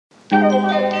Hi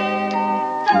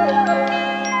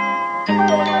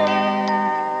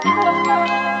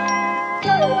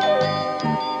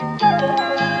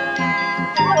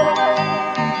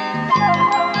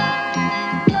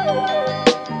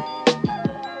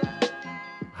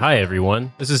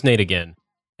everyone, this is Nate again.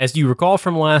 As you recall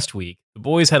from last week, the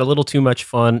boys had a little too much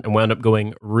fun and wound up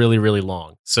going really, really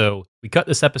long, so we cut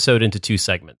this episode into 2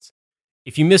 segments.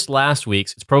 If you missed last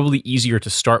week's, it's probably easier to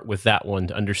start with that one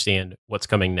to understand what's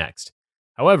coming next.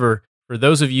 However, for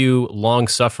those of you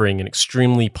long-suffering and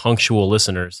extremely punctual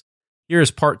listeners, here is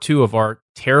part 2 of our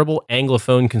terrible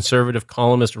Anglophone conservative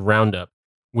columnist roundup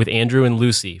with Andrew and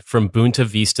Lucy from Bunta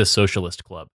Vista Socialist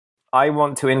Club. I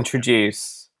want to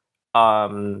introduce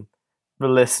the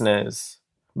listeners,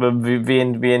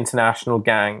 the international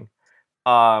gang,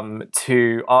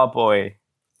 to our boy,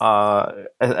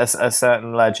 a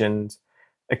certain legend,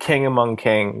 a king among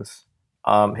kings.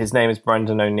 His name is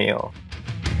Brendan O'Neill.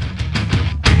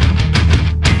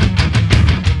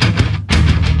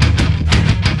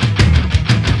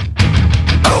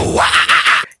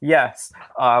 Yes,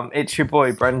 it's your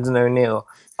boy Brendan O'Neill.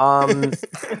 I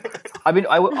mean,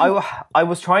 I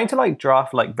was trying to like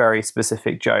draft like very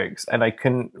specific jokes, and I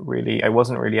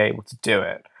wasn't really able to do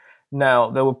it. Now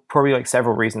there were probably like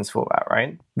several reasons for that,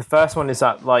 right? The first one is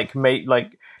that like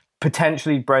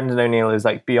potentially Brendan O'Neill is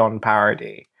like beyond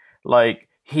parody. Like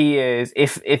he is,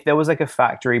 if there was like a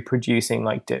factory producing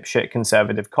like dipshit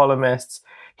conservative columnists,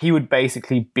 he would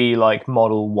basically be like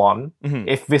Model 1. Mm-hmm.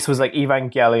 If this was like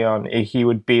Evangelion, he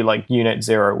would be like Unit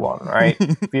 01, right?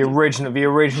 the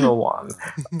original one.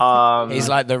 He's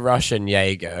like the Russian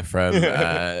Jaeger from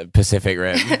Pacific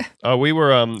Rim. We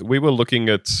were looking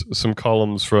at some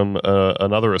columns from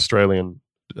another Australian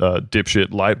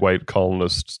dipshit lightweight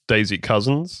columnist, Daisy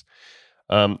Cousins.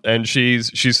 And she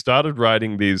started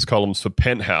writing these columns for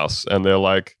Penthouse, and they're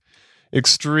like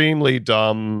extremely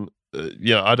dumb.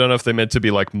 I don't know if they're meant to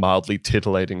be like mildly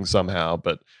titillating somehow,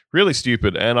 but really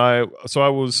stupid. And I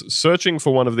was searching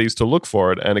for one of these to look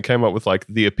for it, and it came up with like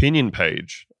the opinion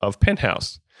page of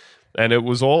Penthouse, and it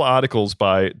was all articles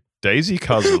by Daisy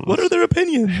Cousins. What are their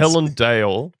opinions? Helen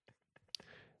Dale.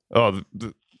 Oh,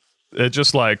 they're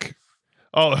just like,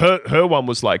 her one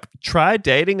was like, try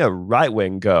dating a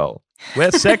right-wing girl.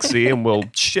 We're sexy and we'll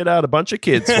shit out a bunch of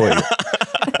kids for you.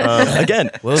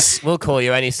 Again, we'll call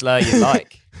you any slur you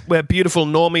like. We're beautiful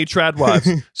normie trad wives.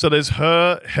 So there's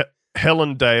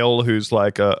Helen Dale, who's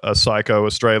like a psycho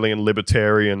Australian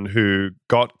libertarian who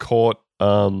got caught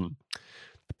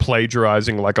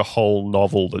plagiarizing like a whole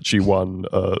novel that she won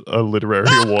a literary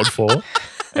award for.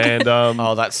 And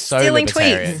that's so stealing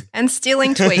libertarian. tweets and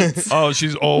stealing tweets. Oh,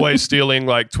 she's always stealing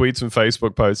like tweets and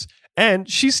Facebook posts. And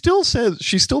she still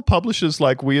publishes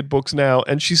like weird books now,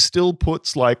 and she still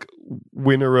puts like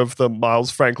winner of the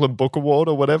Miles Franklin Book Award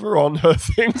or whatever on her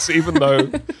things, even though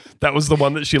that was the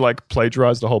one that she like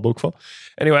plagiarized the whole book for.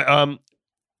 Anyway,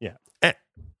 yeah.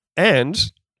 And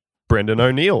Brendan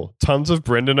O'Neill, tons of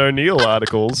Brendan O'Neill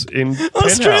articles in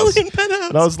Australian Penthouse.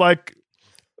 And I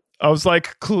was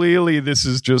like, clearly this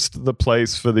is just the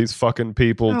place for these fucking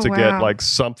people to get like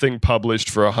something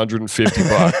published for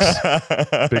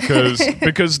 $150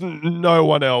 because no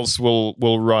one else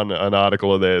will run an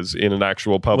article of theirs in an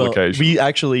actual publication.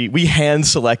 Well, we hand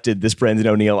selected this Brendan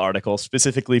O'Neill article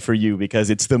specifically for you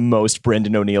because it's the most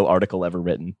Brendan O'Neill article ever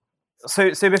written. So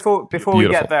before we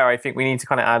get there, I think we need to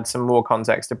kind of add some more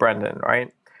context to Brendan,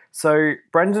 right? So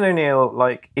Brendan O'Neill,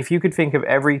 like if you could think of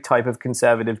every type of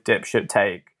conservative dipshit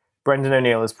take, Brendan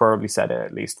O'Neill has probably said it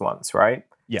at least once, right?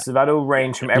 Yeah. So that'll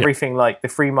range from everything like the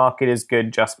free market is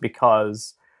good just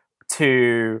because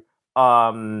to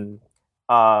fedoras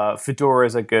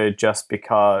are good just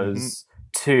because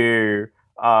to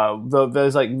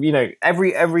there's like,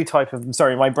 every type of,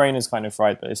 sorry, my brain is kind of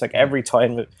fried, but it's like every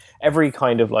kind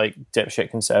of like dipshit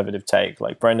conservative take,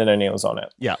 like Brendan O'Neill's on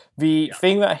it. Yeah. The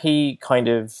thing that he kind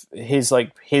of, his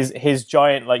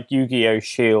giant like Yu-Gi-Oh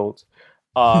shield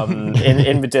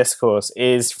in the discourse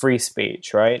is free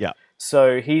speech, right? Yeah.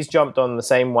 So he's jumped on the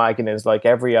same wagon as like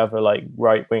every other like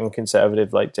right-wing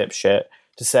conservative like dipshit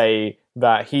to say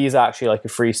that he's actually like a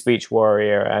free speech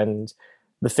warrior, and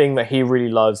the thing that he really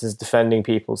loves is defending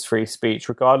people's free speech,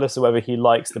 regardless of whether he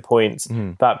likes the points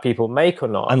that people make or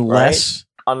not. Unless,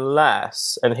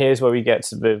 and here's where we get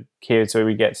to the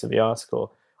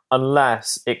article.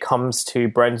 Unless it comes to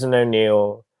Brendan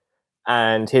O'Neill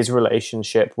and his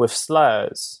relationship with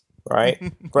slurs, right?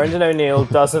 Brendan O'Neill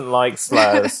doesn't like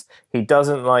slurs. He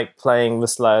doesn't like playing the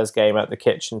slurs game at the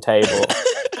kitchen table.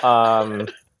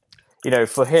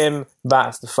 for him,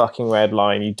 that's the fucking red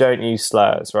line. You don't use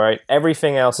slurs, right?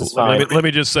 Everything else is fine. Let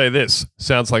me just say this.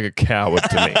 Sounds like a coward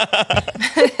to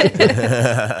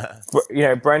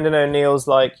me. Brendan O'Neill's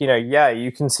like, yeah,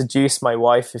 you can seduce my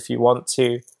wife if you want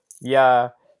to. Yeah,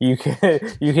 you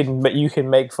can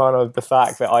make fun of the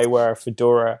fact that I wear a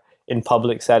fedora in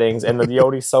public settings, and the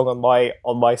only song on my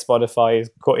Spotify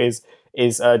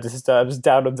is Disturbed's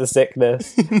Down of the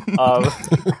Sickness. You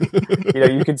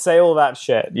can say all that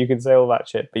shit.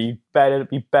 But you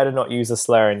better not use a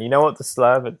slur. And you know what the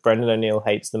slur that Brendan O'Neill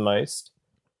hates the most?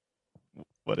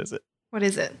 What is it? What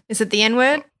is it? Is it the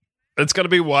N-word? It's got to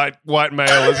be white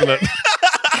male, isn't it?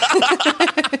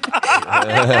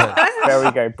 There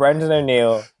we go. Brendan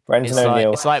O'Neill.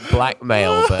 It's like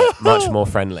blackmail, but much more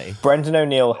friendly. Brendan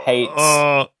O'Neill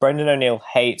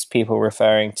hates people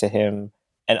referring to him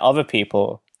and other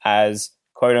people as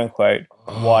quote unquote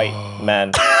white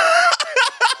men.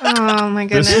 Oh my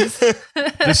goodness.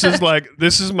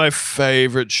 This is my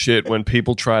favorite shit when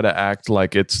people try to act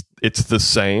like it's the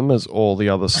same as all the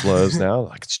other slurs now.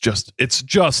 Like it's just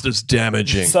as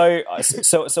damaging. So I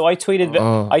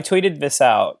tweeted this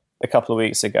out a couple of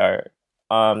weeks ago.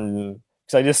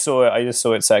 Because I just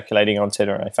saw it circulating on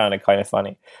Twitter, and I found it kind of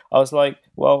funny. I was like,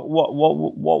 "Well,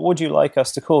 what would you like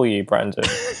us to call you, Brandon?"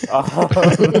 I'm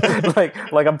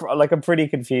pretty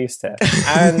confused here,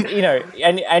 and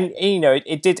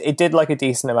it did like a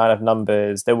decent amount of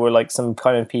numbers. There were like some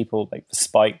kind of people like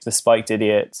the spiked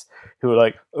idiots who were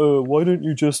like, "Oh, why don't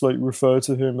you just like refer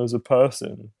to him as a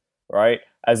person, right?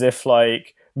 As if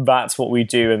like that's what we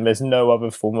do, and there's no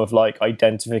other form of like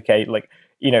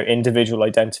individual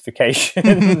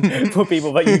identification for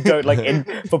people that you don't like.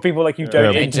 For people like you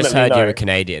don't. I just heard you're a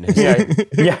Canadian.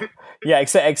 Yeah.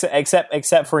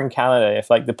 Except for in Canada, if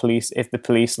the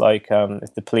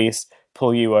police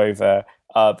pull you over,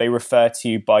 they refer to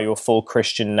you by your full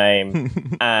Christian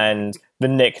name and the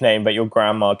nickname that your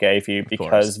grandma gave you,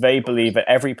 because they believe that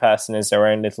every person is their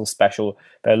own little special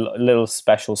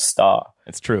star.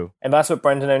 It's true, and that's what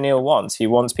Brendan O'Neill wants. He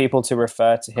wants people to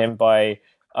refer to him by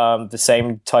the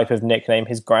same type of nickname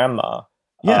his grandma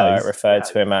referred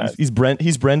to him as. He's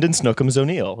Brendan Snookums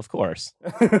O'Neill, of course.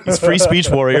 He's free speech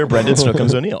warrior Brendan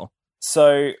Snookums O'Neill.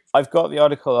 So I've got the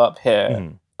article up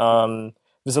here.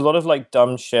 There's a lot of like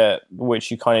dumb shit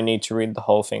which you kind of need to read the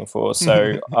whole thing for.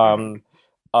 So I'm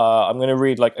going to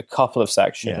read like a couple of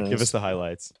sections. Yeah, give us the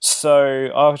highlights. So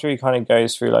after he kind of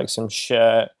goes through like some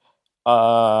shit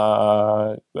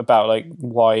about like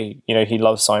why he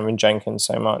loves Simon Jenkins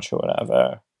so much or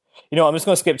whatever. I'm just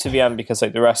going to skip to the end because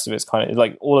like the rest of it's kind of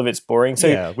like all of it's boring. So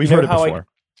yeah, we've heard it before.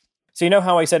 So you know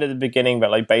how I said at the beginning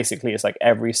that like basically it's like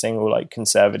every single like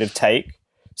conservative take.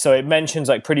 So it mentions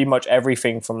like pretty much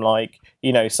everything from like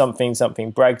something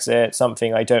Brexit,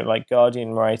 something I don't like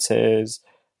Guardian writers.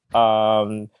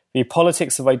 The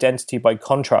politics of identity, by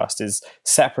contrast, is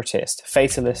separatist,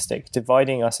 fatalistic,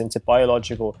 dividing us into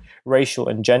biological, racial,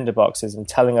 and gender boxes and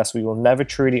telling us we will never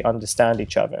truly understand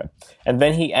each other. And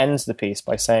then he ends the piece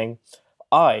by saying,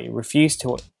 I refuse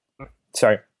to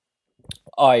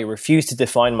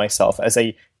define myself as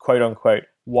a quote-unquote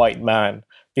white man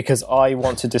because I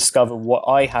want to discover what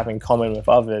I have in common with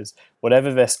others,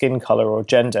 whatever their skin color or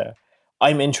gender.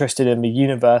 I'm interested in the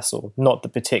universal, not the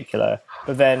particular.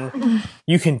 But then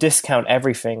you can discount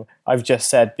everything I've just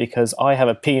said because I have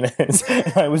a penis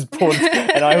and I was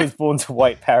born to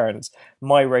white parents.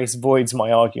 My race voids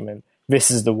my argument.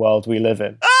 This is the world we live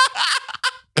in.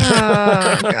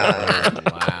 Oh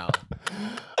God! Wow.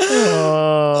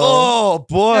 Oh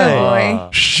boy! Oh, boy.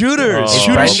 Shooters!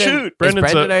 Shoot! Is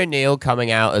Brendan O'Neill coming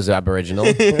out as Aboriginal?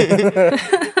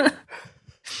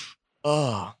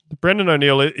 Oh. Brendan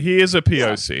O'Neill, he is a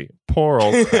POC. Poor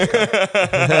old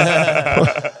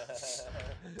cracker.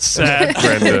 Sad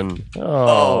Brendan.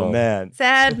 Oh man.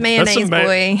 Sad mayonnaise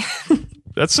boy.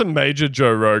 That's some major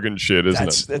Joe Rogan shit, isn't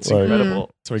it? That's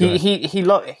incredible. Sorry, he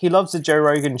loves the Joe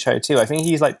Rogan show too. I think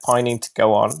he's like pining to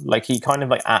go on. Like he kind of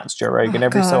like ats Joe Rogan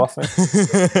every so often.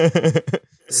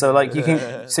 So like you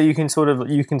can sort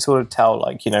of tell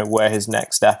like where his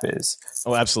next step is.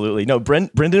 Oh, absolutely. No,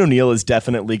 Brendan O'Neill is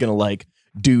definitely gonna like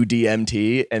do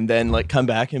DMT and then like come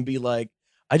back and be like,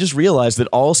 I just realized that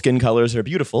all skin colors are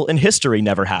beautiful and history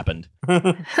never happened.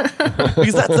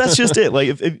 Because that's just it.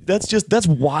 Like that's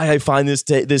why I find this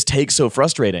take so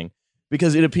frustrating,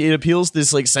 because it appeals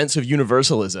this like sense of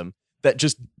universalism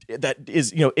that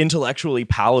is intellectually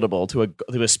palatable to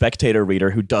a spectator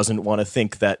reader who doesn't want to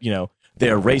think that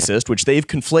they're racist, which they've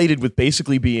conflated with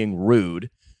basically being rude,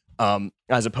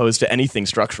 as opposed to anything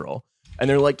structural. And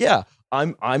they're like, yeah,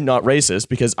 I'm not racist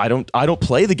because I don't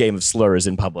play the game of slurs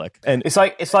in public. And it's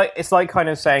like kind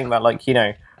of saying that like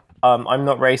I'm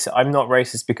not racist. I'm not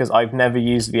racist because I've never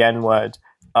used the N-word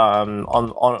in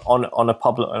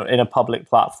a public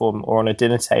platform or on a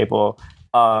dinner table.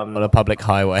 On a public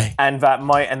highway, and that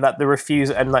my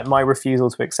refusal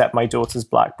to accept my daughter's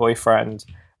black boyfriend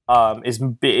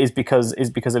is because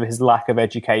of his lack of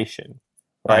education,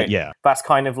 right? Yeah, that's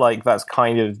kind of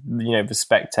the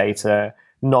spectator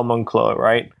nomenclature,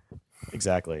 right?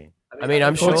 exactly. I mean,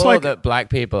 I'm sure that black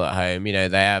people at home, they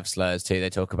have slurs too. They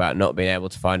talk about not being able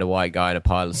to find a white guy in a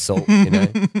pile of salt, I'm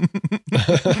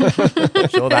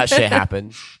sure that shit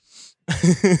happens.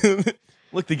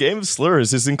 Look, the game of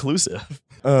slurs is inclusive.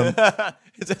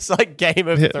 It's like Game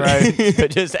of Thrones,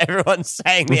 but just everyone's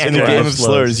saying the in the game of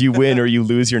slurs, you win or you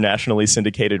lose your nationally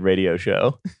syndicated radio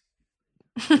show.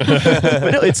 But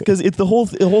no, it's because the whole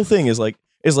thing is like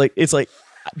it's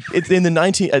in in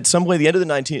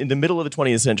the middle of the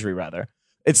 20th century rather.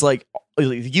 It's like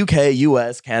the UK,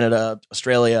 US, Canada,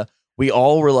 Australia. We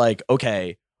all were like,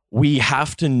 okay, we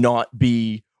have to not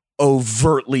be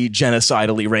overtly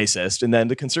genocidally racist, and then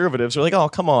the conservatives are like, oh,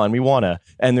 come on, we wanna,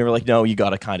 and they were like, no, you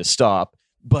gotta kind of stop.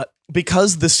 But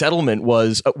because the settlement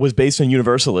was based on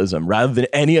universalism rather than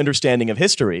any understanding of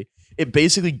history, it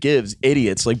basically gives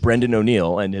idiots like Brendan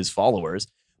O'Neill and his followers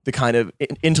the kind of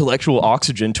intellectual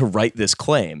oxygen to write this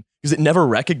claim, because it never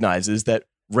recognizes that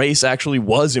race actually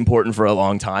was important for a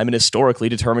long time and historically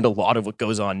determined a lot of what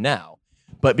goes on now.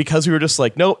 But because we were just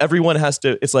like, no, everyone has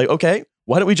to, it's like, okay,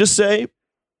 why don't we just say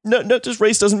no, just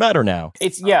race doesn't matter now.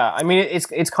 It's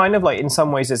kind of like, in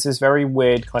some ways, it's this very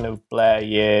weird kind of Blair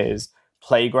years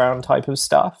playground type of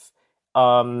stuff.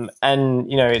 And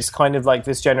it's kind of like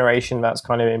this generation that's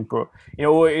kind of been brought,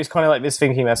 it's kind of like this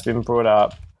thinking that's been brought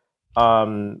up,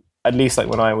 at least like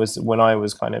when I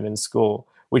was kind of in school,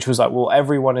 which was like, well,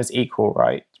 everyone is equal,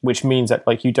 right? Which means that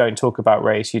like you don't talk about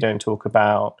race, you don't talk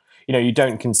about, you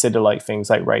don't consider like things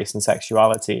like race and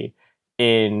sexuality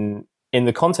in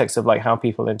the context of like how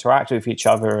people interact with each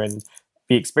other and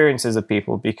the experiences of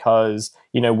people, because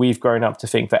we've grown up to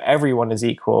think that everyone is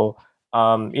equal.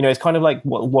 It's kind of like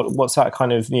what's that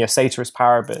kind of ceteris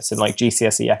paribus in like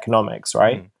GCSE economics,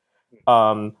 right?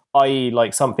 I.e.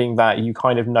 like something that you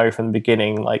kind of know from the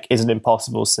beginning like is an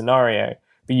impossible scenario,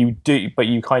 but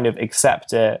you kind of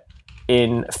accept it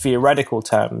in theoretical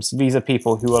terms. These are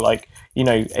people who are like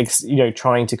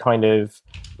trying to kind of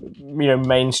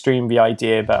mainstream the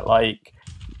idea that like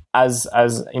as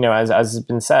has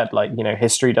been said, like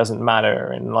history doesn't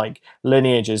matter, and like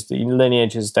lineages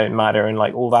don't matter, and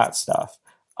like all that stuff,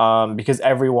 because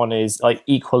everyone is like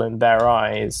equal in their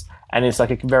eyes, and it's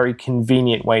like a very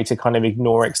convenient way to kind of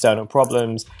ignore external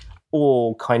problems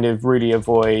or kind of really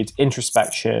avoid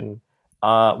introspection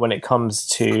when it comes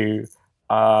to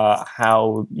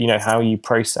how you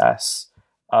process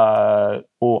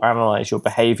or analyze your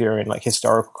behavior in like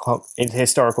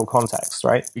historical context,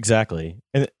 right? Exactly.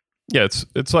 And yeah,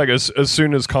 it's like as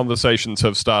soon as conversations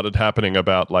have started happening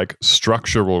about like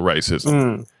structural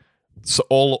racism, so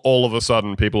all of a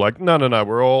sudden people are like, no,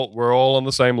 we're all on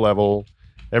the same level,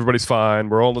 everybody's fine,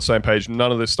 we're all on the same page,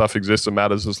 none of this stuff exists or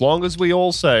matters as long as we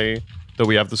all say that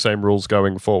we have the same rules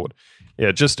going forward. Yeah,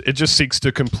 it just seeks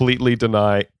to completely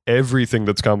deny everything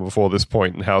that's come before this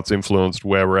point and how it's influenced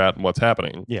where we're at and what's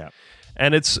happening. Yeah.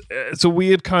 And it's a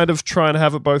weird kind of trying to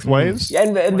have it both ways. Yeah,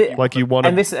 like you want to,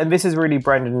 and this is really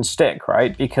Brendan's shtick,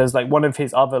 right? Because like one of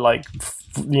his other like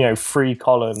free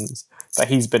columns that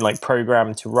he's been like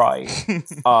programmed to write,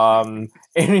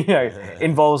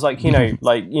 involves like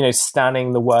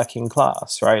standing the working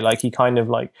class, right? Like he kind of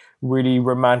like really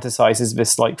romanticizes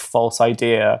this like false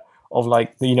idea of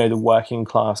like the working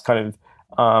class kind of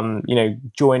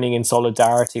joining in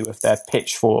solidarity with their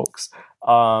pitchforks,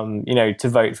 to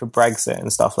vote for Brexit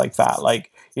and stuff like that.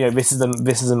 Like, this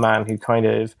is a man who kind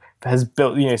of has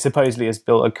built, supposedly has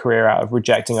built a career out of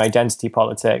rejecting identity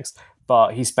politics,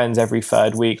 but he spends every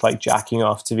third week like jacking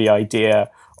off to the idea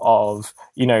of,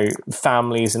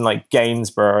 families in like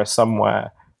Gainsborough or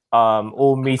somewhere,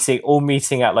 all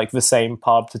meeting at like the same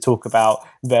pub to talk about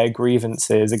their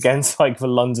grievances against like the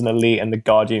London elite and the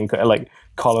Guardian, like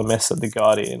columnists at the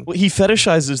Guardian. Well, he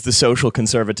fetishizes the social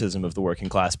conservatism of the working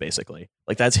class, basically.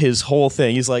 Like that's his whole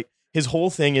thing. He's like, his whole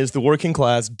thing is the working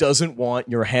class doesn't want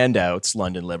your handouts,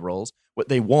 London liberals. What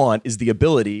they want is the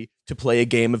ability to play a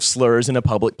game of slurs in a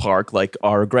public park like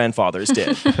our grandfathers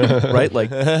did, right?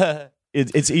 Like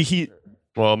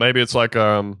Well, maybe it's like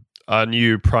our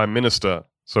new prime minister.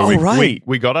 So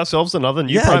we got ourselves another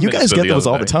new prime minister. Yeah, you guys get those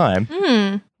all the time.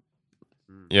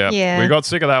 Yeah. Yeah. We got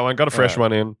sick of that one. Got a fresh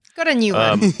one in. Got a new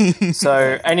one.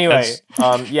 So anyway,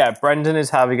 Brendan is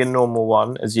having a normal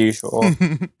one as usual.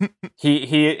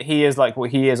 he is like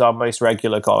he is our most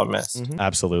regular columnist.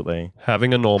 Absolutely.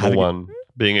 Having a normal one.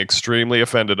 Being extremely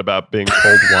offended about being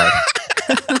called white.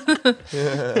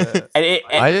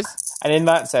 And in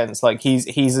that sense, like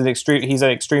he's an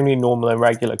extremely normal and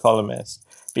regular columnist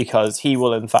because he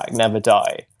will in fact never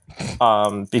die.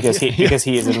 Because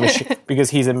he's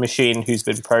a machine who's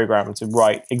been programmed to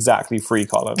write exactly 3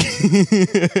 columns.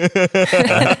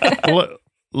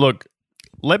 Look,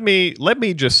 let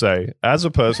me just say, as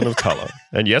a person of color,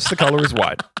 and yes, the color is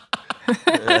white.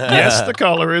 Yes, the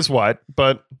color is white,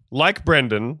 but like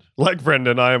Brendan,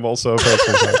 I am also a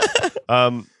person of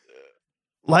color.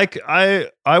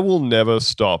 I will never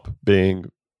stop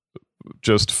being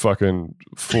just fucking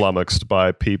flummoxed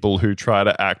by people who try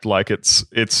to act like it's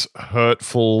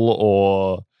hurtful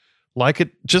or like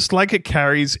it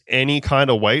carries any kind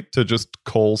of weight to just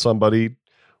call somebody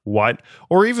white,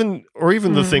 or even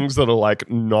the things that are like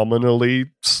nominally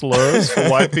slurs for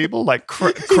white people, like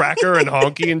cracker and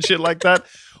honky and shit like that.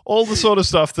 All the sort of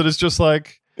stuff that is just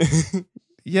like,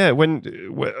 yeah,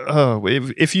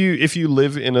 if you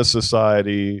live in a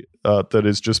society that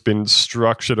has just been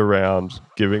structured around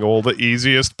giving all the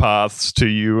easiest paths to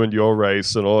you and your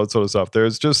race and all that sort of stuff,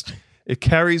 it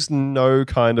carries no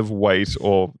kind of weight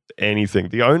or anything.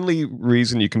 The only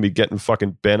reason you can be getting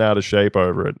fucking bent out of shape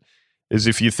over it is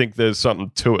if you think there's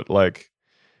something to it. Like,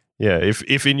 yeah,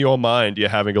 if in your mind you're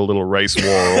having a little race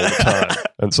war all the time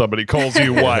and somebody calls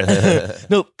you white.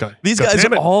 No, these guys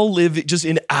all live just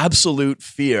in absolute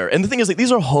fear. And the thing is, like,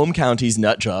 these are home counties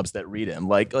nut jobs that read him,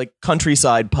 like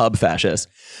countryside pub fascists.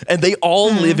 And they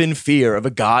all live in fear of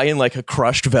a guy in like a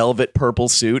crushed velvet purple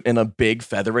suit and a big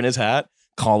feather in his hat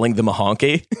calling them a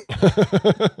honky.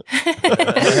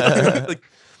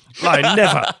 I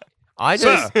never. I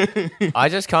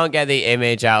just can't get the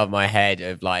image out of my head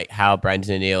of like how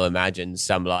Brendan O'Neill imagines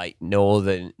some like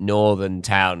northern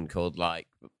town called like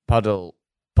Puddle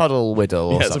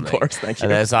Whittle or something. Yes, of course. Thank you.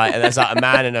 And there's like a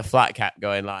man in a flat cap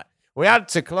going like, "We had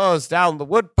to close down the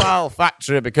woodpile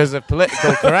factory because of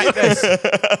political correctness." That's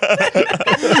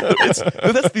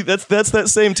that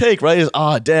same take, right?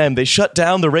 Damn, they shut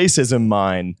down the racism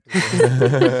mine.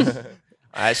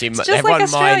 Actually, just everyone like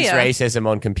minds Australia. racism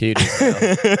on computers now.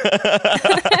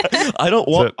 I don't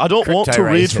want to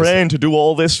retrain to do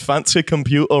all this fancy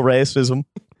computer racism.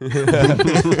 I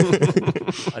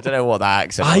don't know what that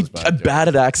accent was. I'm bad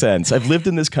at accents. I've lived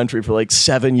in this country for like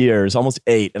 7 years, almost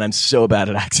 8, and I'm so bad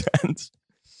at accents.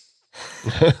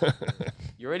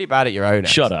 You're really bad at your own accent.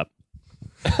 Shut up.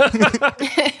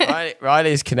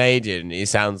 Riley's Canadian. He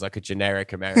sounds like a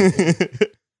generic American.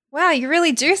 Wow, you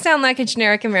really do sound like a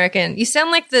generic American. You sound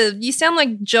like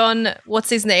John, what's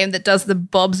his name, that does the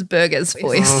Bob's Burgers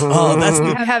voice. Oh, that's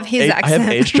You have his I accent.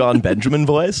 have H. John Benjamin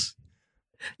voice.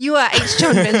 You are H.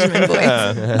 John Benjamin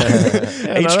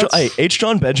voice. H.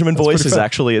 John Benjamin voice is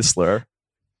actually a slur.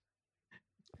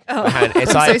 Oh, Man,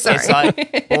 it's I'm like so sorry. it's like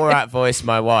Borat voice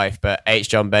my wife, but H.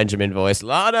 John Benjamin voice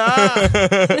Lana.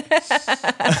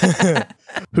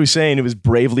 Hussein was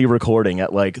bravely recording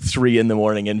at like 3 a.m.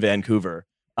 in Vancouver.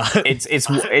 It's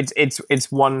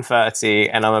 1:30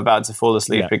 and I'm about to fall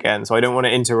asleep again, so I don't want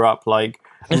to interrupt like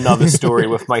another story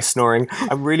with my snoring.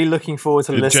 I'm really looking forward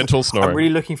to listening. Gentle snoring. I'm really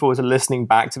looking forward to listening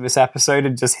back to this episode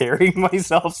and just hearing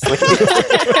myself sleep.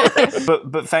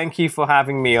 but thank you for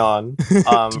having me on.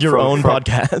 Your own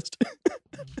podcast.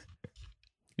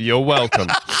 You're welcome.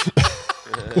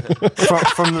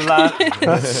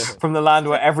 from the land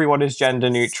where everyone is gender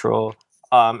neutral.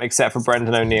 Except for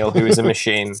Brendan O'Neill, who is a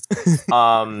machine.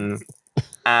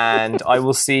 And I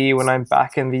will see you when I'm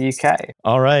back in the UK.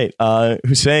 All right.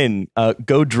 Hussein,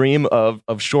 go dream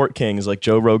of short kings like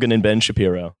Joe Rogan and Ben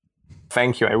Shapiro.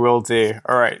 Thank you, I will do.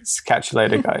 All right, catch you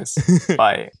later, guys.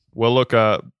 Bye. Well, look,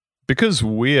 because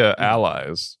we're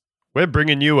allies, we're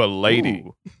bringing you a lady.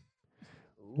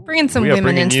 Bringing some We are women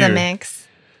bringing into you- the mix.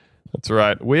 That's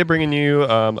right. We're bringing you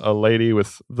a lady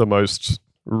with the most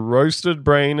roasted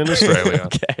brain in Australia.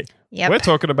 Okay. Yep. We're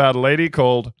talking about a lady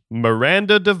called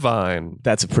Miranda Devine.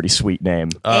 That's a pretty sweet name.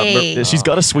 Hey. She's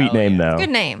got a sweet name, though. Good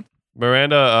name.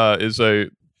 Miranda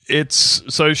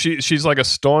she's like a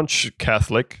staunch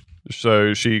Catholic.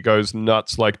 So she goes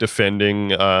nuts, like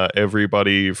defending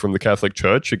everybody from the Catholic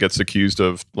Church who gets accused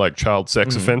of like child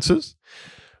sex offenses.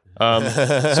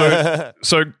 So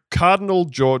Cardinal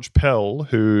George Pell,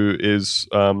 who is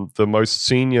the most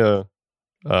senior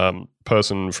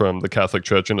person from the Catholic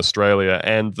Church in Australia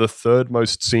and the third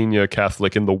most senior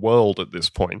Catholic in the world at this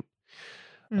point,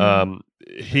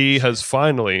 he has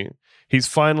finally he's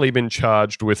finally been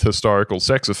charged with historical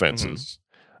sex offenses.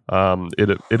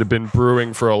 It had been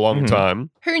brewing for a long time.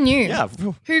 Who knew? Yeah.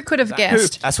 Who could have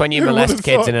guessed? That's when you molest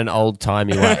kids in an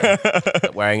old-timey way,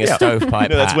 wearing a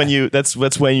stovepipe No, that's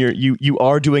hat. when you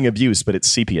are doing abuse, but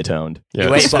it's sepia toned. Yeah,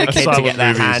 You wait for the kid to silent get their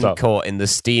movie hand stuff. caught in the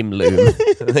steam loom,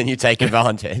 and then you take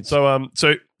advantage. So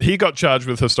he got charged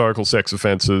with historical sex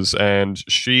offenses, and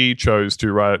she chose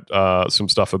to write some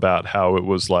stuff about how it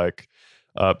was like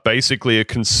basically a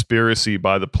conspiracy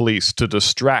by the police to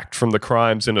distract from the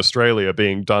crimes in Australia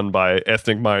being done by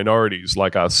ethnic minorities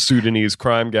like a Sudanese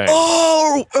crime gang.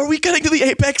 Oh, are we getting to the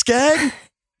Apex gang?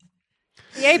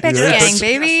 The Apex gang,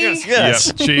 baby.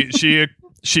 Yes. Yeah,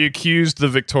 she accused the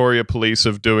Victoria Police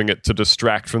of doing it to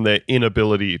distract from their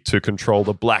inability to control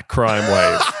the black crime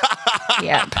wave.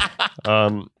 Yep.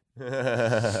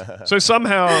 So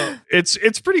somehow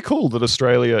it's pretty cool that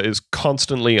Australia is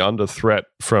constantly under threat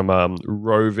from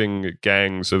roving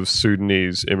gangs of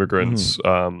Sudanese immigrants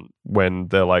when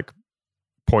they're like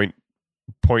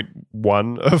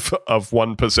 0.1 of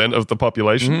 1% of the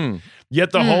population.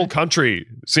 Yet the whole country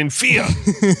is in fear.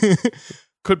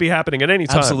 Could be happening at any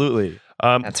time. Absolutely.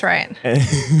 That's right.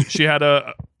 She had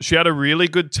a really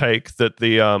good take that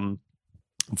the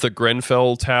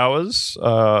Grenfell Towers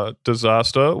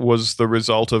disaster was the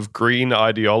result of green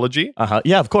ideology.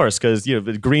 Yeah, of course, because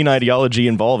the green ideology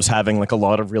involves having like a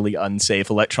lot of really unsafe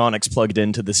electronics plugged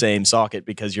into the same socket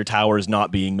because your tower is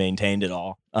not being maintained at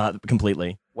all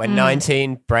completely. When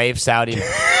 19 brave Saudi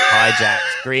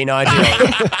hijacked green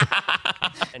ideology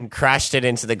and crashed it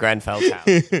into the Grenfell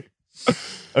Tower.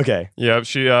 Okay. Yeah,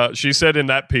 she said in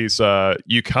that piece,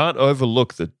 you can't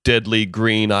overlook the deadly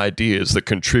green ideas that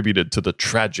contributed to the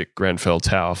tragic Grenfell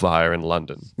Tower fire in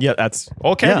London. Yeah, that's.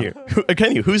 Or can you?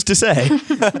 Can you? Who's to say?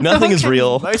 Nothing is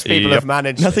real. Most people have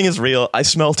managed. Nothing is real. I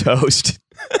smell toast.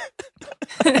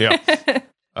 Yeah.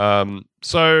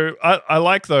 So I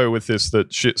like though with this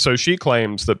that she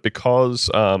claims that because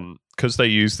they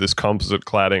use this composite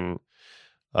cladding,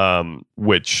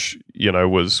 which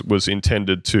was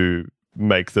intended to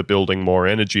make the building more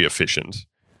energy efficient.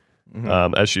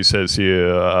 As she says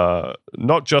here,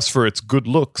 not just for its good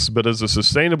looks, but as a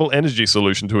sustainable energy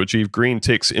solution to achieve green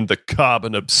ticks in the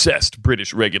carbon-obsessed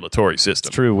British regulatory system.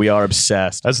 It's true. We are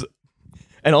obsessed.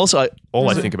 And also,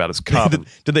 I think about is carbon.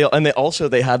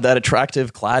 they had that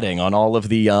attractive cladding on all of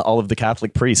the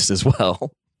Catholic priests as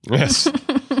well. Yes.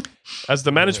 As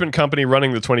the management company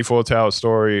running the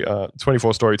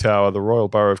 24-story tower, the Royal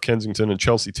Borough of Kensington and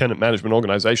Chelsea Tenant Management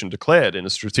Organisation declared in a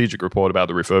strategic report about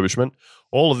the refurbishment,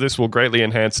 all of this will greatly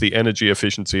enhance the energy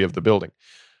efficiency of the building.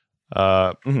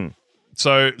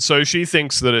 So she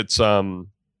thinks that it's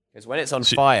Because when it's on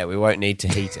fire, we won't need to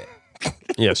heat it.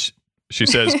 yes, she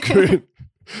says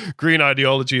green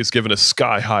ideology has given us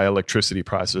sky-high electricity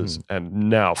prices and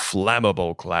now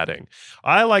flammable cladding.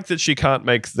 I like that she can't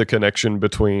make the connection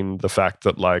between the fact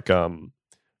that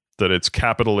that it's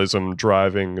capitalism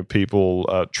driving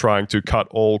people trying to cut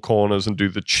all corners and do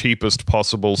the cheapest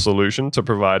possible solution to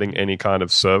providing any kind of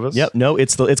service. Yep. No,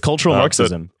 it's cultural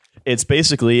Marxism. It's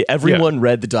basically everyone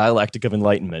read the Dialectic of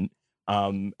Enlightenment.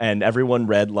 And everyone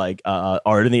read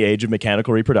Art in the Age of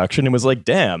Mechanical Reproduction and was like,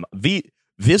 damn,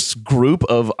 this group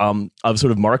of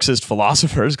sort of Marxist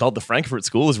philosophers called the Frankfurt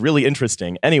School is really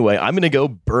interesting. Anyway, I'm going to go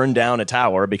burn down a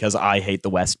tower because I hate the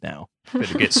West now.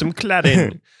 Better get some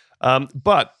cladding.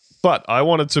 But I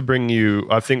wanted to bring you,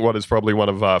 I think, what is probably one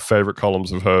of our favorite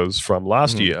columns of hers from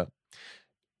last year,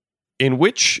 in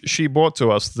which she brought to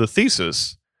us the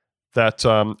thesis that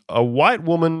a white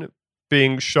woman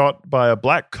being shot by a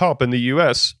black cop in the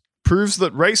US proves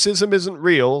that racism isn't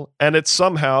real and it's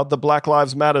somehow the Black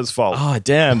Lives Matter's fault. Oh,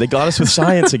 damn. They got us with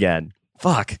science again.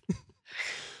 Fuck.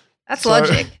 That's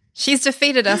logic. She's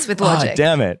defeated us with logic. Oh,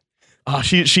 damn it. Oh,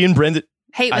 she and Brendan.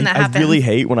 Hate when that happens. I really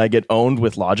hate when I get owned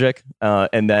with logic.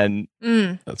 And then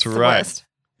That's the right. worst.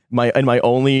 my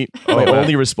only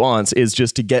response is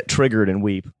just to get triggered and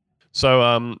weep.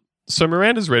 So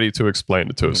Miranda's ready to explain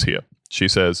it to us here. She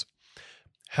says,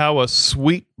 how a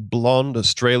sweet, blonde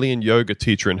Australian yoga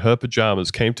teacher in her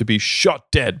pajamas came to be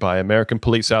shot dead by American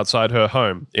police outside her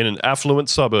home in an affluent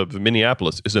suburb of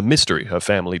Minneapolis is a mystery her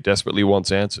family desperately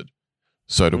wants answered.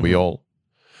 So do we all.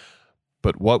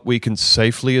 But what we can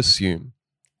safely assume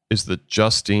is that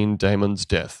Justine Damon's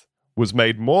death was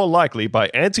made more likely by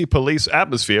anti-police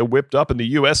atmosphere whipped up in the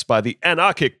US by the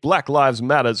anarchic Black Lives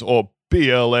Matters or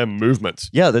BLM movement.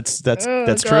 Yeah, that's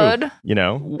Oh, true. God. You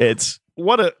know, it's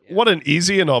What an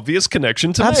easy and obvious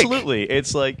connection to make. absolutely.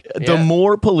 It's like the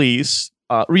more police,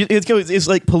 it's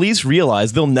like police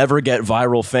realize they'll never get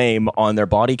viral fame on their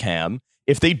body cam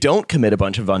if they don't commit a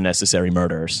bunch of unnecessary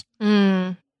murders.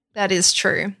 That is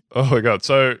true. Oh my God.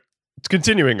 So,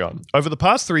 continuing on. Over the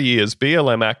past 3 years,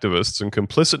 BLM activists and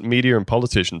complicit media and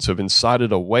politicians have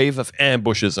incited a wave of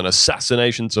ambushes and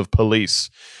assassinations of police,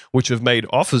 which have made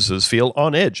officers feel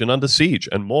on edge and under siege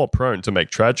and more prone to make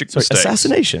tragic mistakes.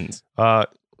 Assassinations.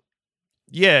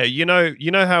 Yeah, you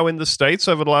know how in the States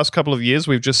over the last couple of years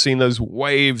we've just seen those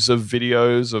waves of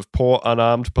videos of poor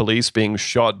unarmed police being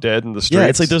shot dead in the streets? Yeah,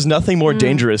 it's like there's nothing more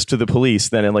dangerous to the police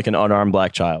than like an unarmed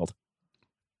black child.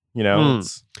 You know?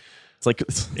 It's like...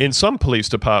 In some police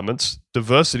departments,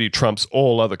 diversity trumps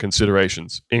all other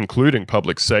considerations, including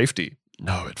public safety.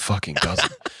 No, it fucking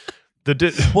doesn't. To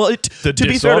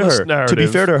be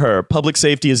fair to her, public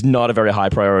safety is not a very high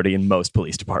priority in most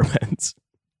police departments.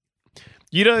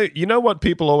 You know what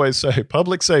people always say?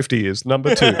 Public safety is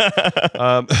number 2.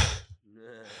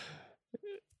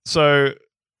 So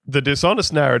the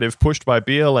dishonest narrative pushed by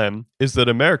BLM is that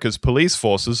America's police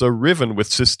forces are riven with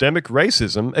systemic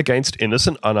racism against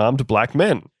innocent, unarmed black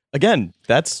men. Again,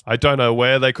 that's... I don't know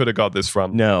where they could have got this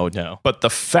from. No. But the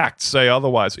facts say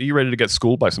otherwise. Are you ready to get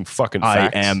schooled by some fucking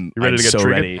facts? I am. You ready to get so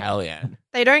triggered? ready. Hell yeah.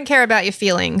 They don't care about your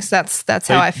feelings. That's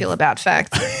how I feel about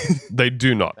facts. They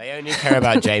do not. They only care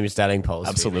about James Delingpole's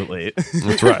Absolutely.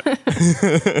 That's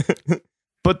right.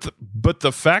 But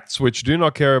the facts which do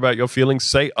not care about your feelings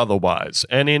say otherwise.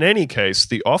 And in any case,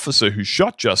 the officer who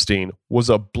shot Justine was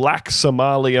a black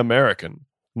Somali American,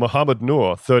 Muhammad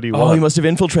Noor, 31. Oh, he must have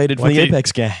infiltrated from Like the he-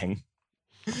 Apex gang.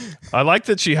 I like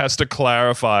that she has to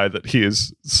clarify that he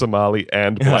is Somali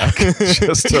and black,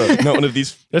 just to Not one of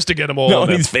these get them all. not on one of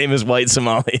there. these famous white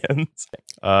Somalians.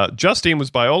 Justine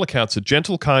was by all accounts a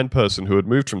gentle, kind person who had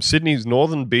moved from Sydney's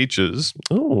northern beaches,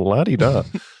 la-di-da,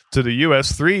 to the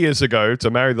US 3 years ago to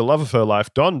marry the love of her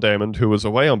life, Don Damon, who was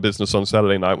away on business on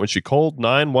Saturday night when she called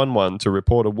 911 to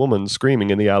report a woman screaming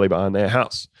in the alley behind their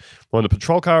house. When the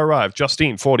patrol car arrived,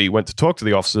 Justine, 40, went to talk to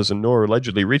the officers and Noor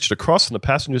allegedly reached across in the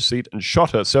passenger seat and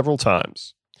shot her several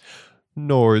times.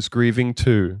 Noor is grieving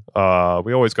too.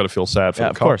 We always got to feel sad for Yeah,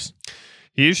 the of cop. course.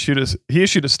 He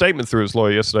issued a statement through his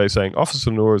lawyer yesterday saying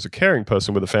Officer Noor is a caring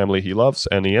person with a family he loves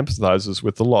and he empathizes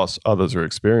with the loss others are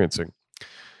experiencing.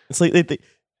 It's like they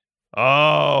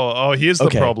Here's the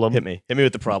problem. Hit me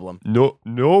with the problem.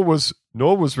 Noor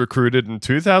was recruited in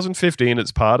 2015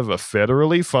 as part of a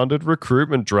federally funded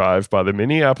recruitment drive by the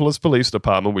Minneapolis Police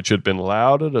Department, which had been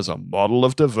lauded as a model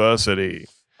of diversity.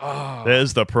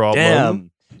 There's the problem.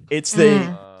 Damn. It's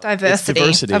the Diversity,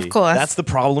 it's diversity. of course. That's the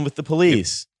problem with the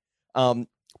police.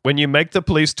 When you make the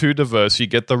police too diverse, you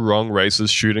get the wrong races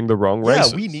shooting the wrong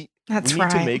races. Yeah, we need That's we need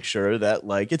to right. make sure that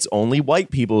like it's only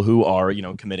white people who are,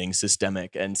 committing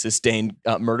systemic and sustained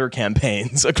murder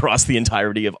campaigns across the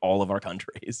entirety of all of our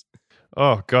countries.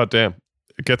 Oh, goddamn.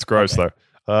 It gets gross, Okay.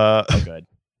 though. Oh, good.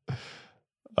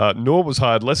 Noor was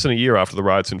hired less than a year after the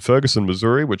riots in Ferguson,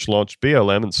 Missouri, which launched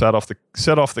BLM and set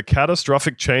off the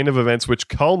catastrophic chain of events which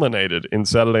culminated in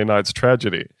Saturday night's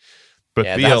tragedy. But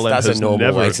Yeah, BLM that's has a normal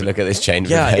never... way to look at this chain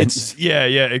of Yeah, events. Yeah,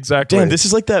 exactly. Damn, this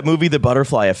is like that movie The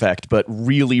Butterfly Effect, but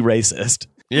really racist.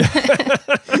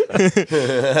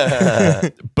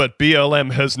 But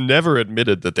BLM has never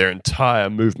admitted that their entire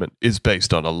movement is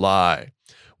based on a lie.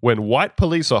 When white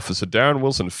police officer Darren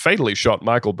Wilson fatally shot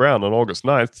Michael Brown on August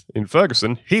 9th in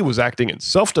Ferguson, he was acting in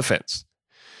self-defense.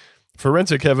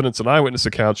 Forensic evidence and eyewitness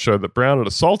accounts show that Brown had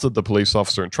assaulted the police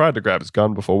officer and tried to grab his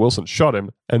gun before Wilson shot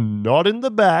him, and not in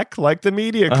the back like the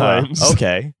media claims.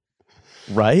 Okay.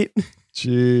 Right?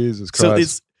 Jesus So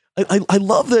Christ. I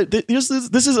love that. This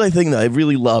is a thing that I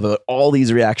really love about all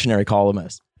these reactionary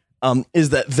columnists,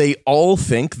 is that they all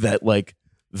think that like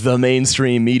the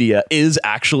mainstream media is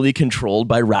actually controlled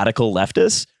by radical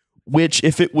leftists, which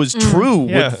if it was true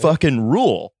Yeah. would fucking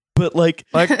rule. But like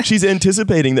she's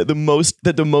anticipating that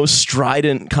the most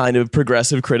strident kind of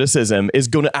progressive criticism is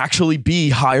going to actually be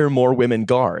hire more women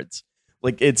guards.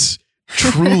 Like it's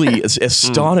truly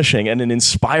astonishing and an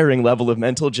inspiring level of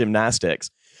mental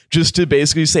gymnastics just to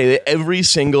basically say that every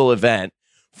single event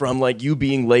from like you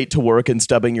being late to work and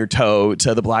stubbing your toe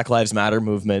to the Black Lives Matter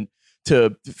movement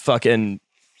to fucking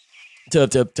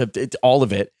to all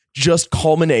of it just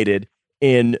culminated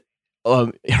in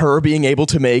her being able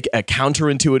to make a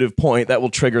counterintuitive point that will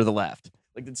trigger the left.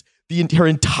 Like it's her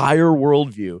entire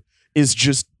worldview is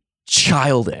just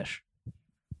childish.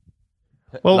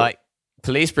 Well, Like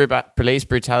police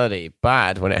brutality,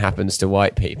 bad when it happens to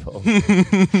white people.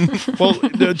 well,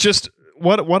 just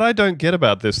what I don't get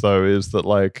about this though is that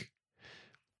like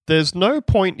there's no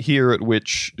point here at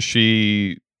which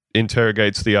she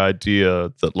interrogates the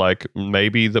idea that like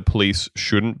maybe the police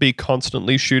shouldn't be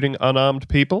constantly shooting unarmed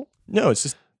people. No, it's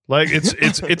just Like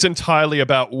it's entirely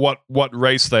about what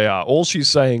race they are. All she's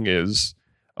saying is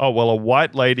oh, well, a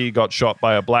white lady got shot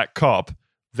by a black cop.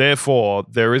 Therefore,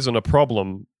 there isn't a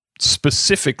problem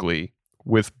specifically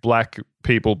with black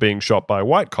people being shot by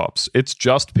white cops. It's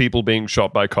just people being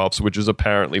shot by cops, which is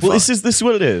apparently fine. This is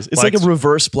what it is. It's like a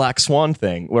reverse black swan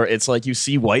thing, where it's like you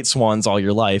see white swans all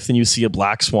your life, and you see a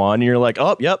black swan, and you're like,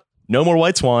 oh, yep, no more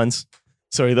white swans.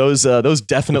 Sorry, those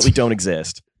definitely don't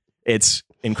exist. It's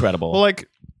incredible. Well, like,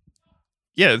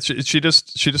 yeah, she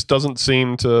just doesn't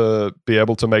seem to be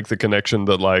able to make the connection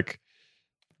that like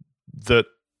that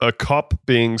a cop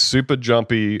being super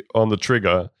jumpy on the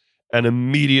trigger and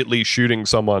immediately shooting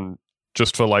someone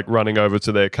just for like running over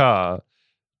to their car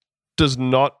does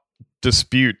not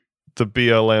dispute the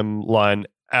BLM line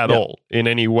at all in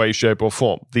any way, shape, or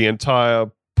form. The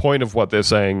entire point of what they're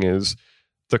saying is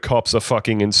the cops are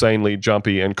fucking insanely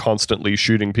jumpy and constantly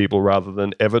shooting people rather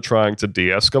than ever trying to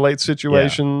de-escalate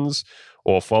situations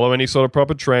or follow any sort of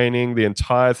proper training. The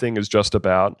entire thing is just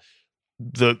about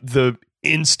the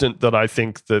instant that I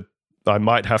think that I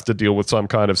might have to deal with some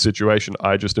kind of situation,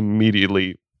 I just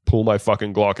immediately pull my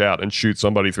fucking Glock out and shoot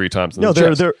somebody 3 times in the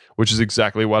chest, which is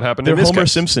exactly what happened in this Homer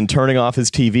case. Simpson turning off his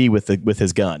TV with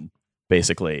his gun,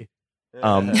 basically.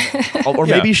 Or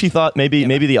maybe she thought maybe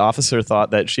the officer thought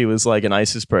that she was like an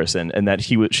ISIS person and that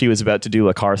she was about to do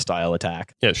a car style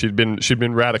attack. Yeah, she'd been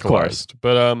radicalized,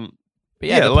 but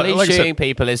yeah, the police shooting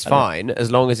people is fine as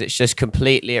long as it's just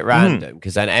completely at random,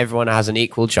 because then everyone has an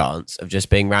equal chance of just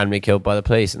being randomly killed by the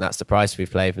police, and that's the price we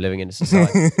pay for living in a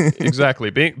society. Exactly.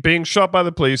 Being shot by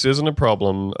the police isn't a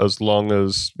problem as long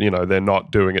as, you know, they're not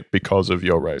doing it because of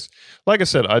your race. Like I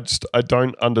said, I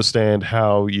don't understand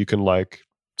how you can like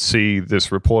see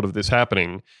this report of this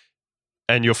happening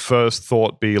and your first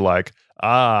thought be like,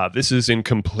 this is in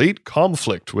complete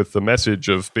conflict with the message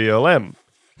of BLM.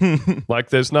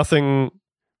 Like there's nothing,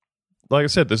 like I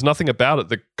said, there's nothing about it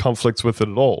that conflicts with it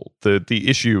at all. The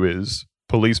issue is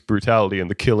police brutality and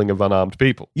the killing of unarmed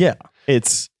people. Yeah,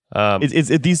 it's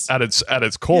these at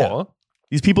its core. Yeah.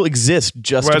 These people exist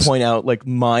just to point out like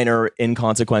minor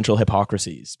inconsequential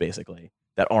hypocrisies, basically,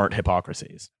 that aren't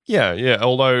hypocrisies. Yeah.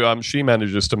 Although she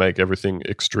manages to make everything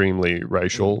extremely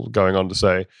racial, going on to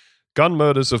say, gun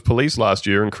murders of police last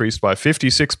year increased by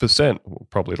 56%,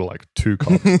 probably to like 2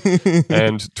 cops,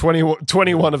 and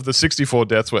 21 of the 64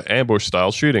 deaths were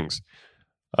ambush-style shootings.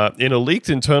 In a leaked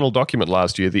internal document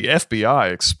last year, the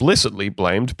FBI explicitly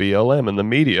blamed BLM and the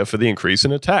media for the increase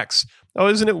in attacks. Oh,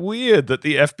 isn't it weird that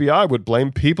the FBI would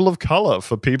blame people of color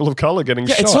for people of color getting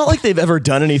shot? It's not like they've ever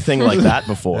done anything like that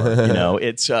before. You know,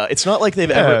 it's not like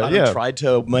they've ever tried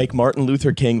to make Martin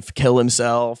Luther King kill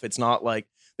himself. It's not like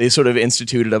they sort of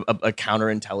instituted a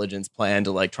counterintelligence plan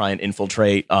to like try and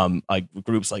infiltrate like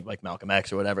groups like Malcolm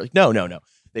X or whatever. Like, no.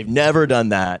 They've never done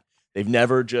that. They've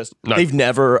never they've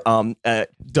never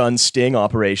done sting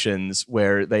operations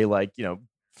where they like, you know,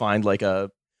 find like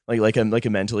a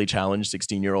mentally challenged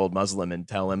 16-year-old Muslim and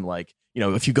tell him like, you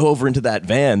know, if you go over into that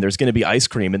van, there's going to be ice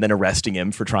cream, and then arresting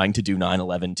him for trying to do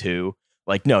 9/11 too.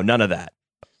 Like, no, none of that.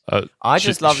 I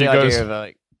just love the idea of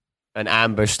like an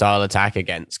ambush style attack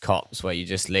against cops where you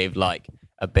just leave like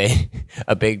a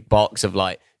big box of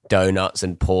like donuts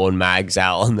and porn mags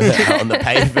out on the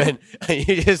pavement, and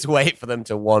you just wait for them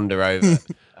to wander over.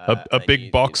 A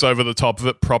big box over the top of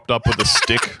it, propped up with a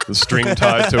stick, the string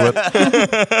tied to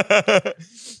it.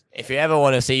 If you ever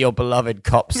want to see your beloved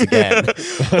cops again.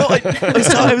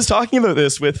 I was talking about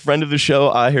this with friend of the show,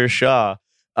 Ahir Shah.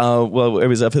 Well, it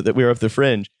was we were up the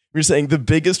Fringe. We were saying the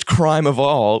biggest crime of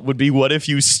all would be, what if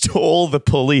you stole the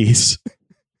police?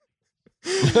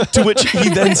 To which he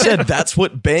then said, that's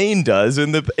what Bane does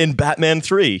in Batman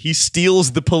 3. He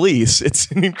steals the police. It's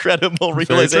an incredible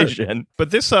realization.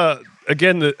 But this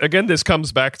again this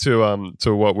comes back to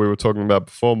what we were talking about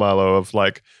before, Milo, of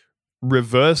like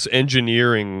reverse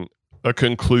engineering a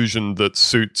conclusion that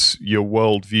suits your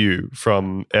worldview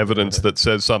from evidence that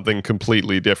says something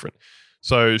completely different.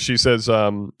 So she says,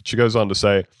 she goes on to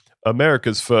say,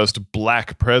 America's first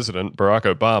black president, Barack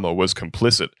Obama, was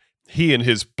complicit. He and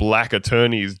his black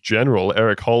attorneys general,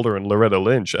 Eric Holder and Loretta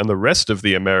Lynch, and the rest of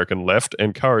the American left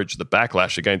encouraged the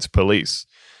backlash against police.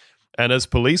 And as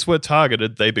police were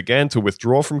targeted, they began to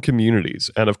withdraw from communities.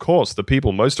 And of course, the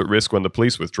people most at risk when the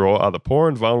police withdraw are the poor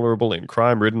and vulnerable in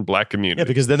crime-ridden black communities. Yeah,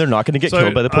 because then they're not going to get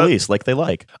killed by the police like they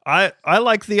like. I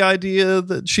like the idea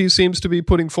that she seems to be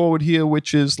putting forward here,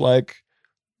 which is like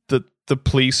that the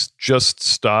police just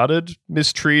started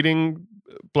mistreating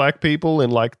black people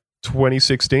in like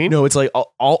 2016. No, it's like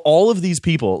all of these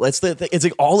people. It's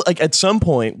like all like at some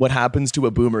point, what happens to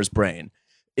a boomer's brain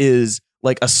is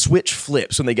like a switch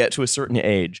flips when they get to a certain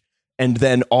age, and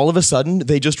then all of a sudden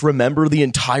they just remember the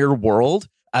entire world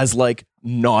as like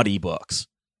naughty books.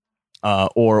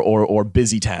 or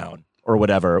Busy Town or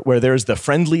whatever, where there's the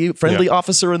friendly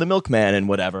officer and the milkman and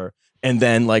whatever. And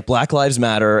then like Black Lives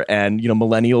Matter and,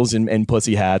 millennials and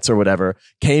pussy hats or whatever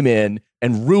came in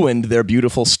and ruined their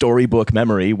beautiful storybook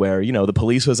memory where, the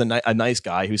police was a nice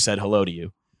guy who said hello to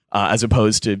you, as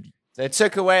opposed to... They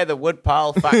took away the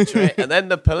woodpile factory and then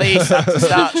the police had to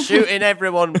start shooting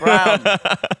everyone brown.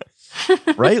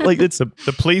 Right? Like it's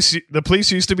the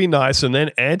police used to be nice, and then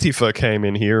Antifa came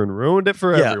in here and ruined it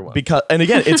for everyone. Because and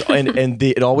again, it's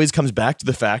it always comes back to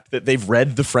the fact that they've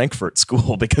read the Frankfurt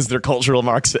School because they're cultural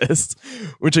Marxists,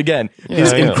 which again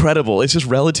is incredible. It's just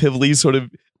relatively sort of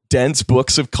dense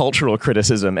books of cultural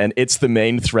criticism, and it's the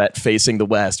main threat facing the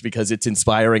West because it's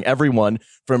inspiring everyone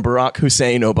from Barack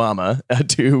Hussein Obama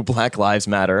to Black Lives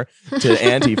Matter to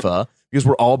Antifa. Because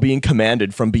we're all being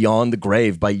commanded from beyond the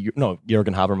grave by Jürgen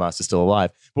Habermas is still alive.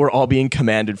 But we're all being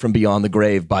commanded from beyond the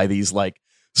grave by these like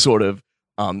sort of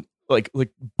like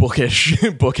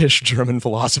bookish German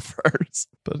philosophers.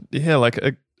 But yeah, like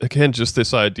again, just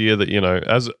this idea that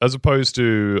as opposed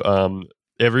to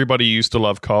everybody used to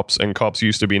love cops and cops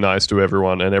used to be nice to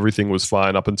everyone and everything was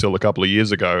fine up until a couple of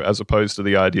years ago, as opposed to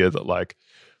the idea that like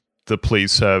the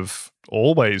police have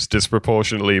always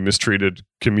disproportionately mistreated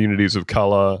communities of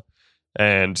color.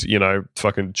 And,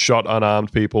 fucking shot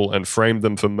unarmed people and framed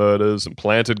them for murders and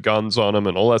planted guns on them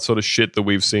and all that sort of shit that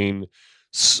we've seen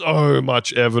so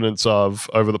much evidence of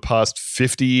over the past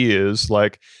 50 years.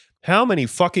 Like, how many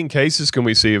fucking cases can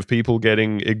we see of people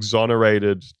getting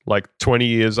exonerated like 20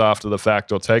 years after the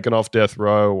fact or taken off death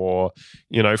row or,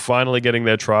 finally getting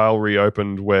their trial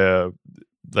reopened where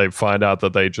they find out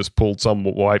that they just pulled some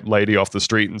white lady off the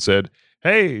street and said,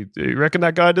 "Hey, do you reckon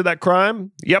that guy did that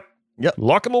crime?" Yep.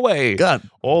 Lock him away. God.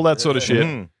 All that sort of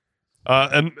shit.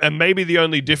 And maybe the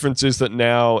only difference is that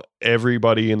now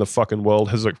everybody in the fucking world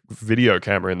has a video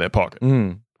camera in their pocket.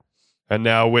 And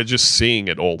now we're just seeing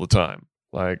it all the time.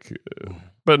 Like,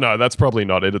 but no, that's probably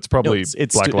not it. It's probably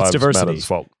Black Lives Matter's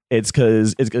fault. It's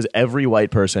because every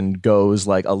white person goes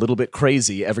like a little bit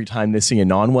crazy every time they see a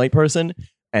non-white person,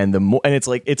 and it's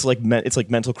like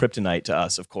mental kryptonite to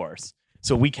us, of course.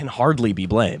 So we can hardly be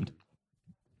blamed.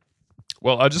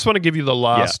 Well, I just want to give you the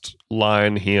last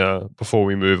line here before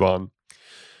we move on.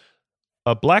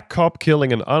 A black cop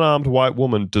killing an unarmed white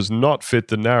woman does not fit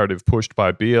the narrative pushed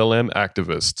by BLM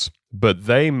activists, but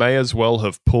they may as well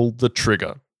have pulled the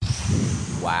trigger.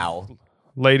 Wow.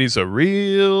 Lady's a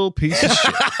real piece of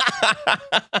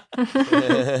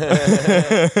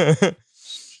shit.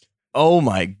 Oh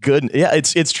my goodness. Yeah,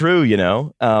 it's true,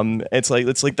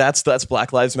 It's like that's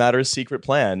Black Lives Matter's secret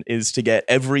plan is to get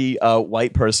every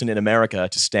white person in America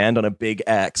to stand on a big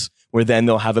X where then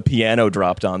they'll have a piano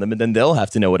dropped on them and then they'll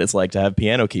have to know what it's like to have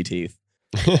piano key teeth.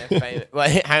 Well,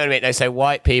 hang on a minute. No, so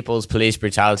white people's police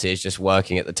brutality is just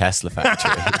working at the Tesla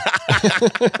factory.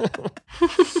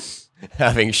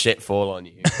 Having shit fall on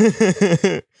you.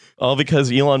 All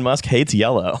because Elon Musk hates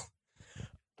yellow.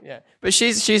 Yeah, but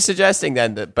she's suggesting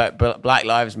then that Black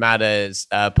Lives Matter's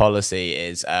policy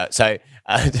is the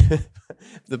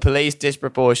police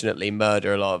disproportionately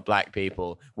murder a lot of black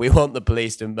people. We want the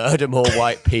police to murder more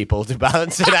white people to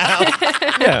balance it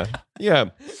out. Yeah.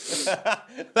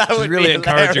 That would really be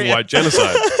encouraging white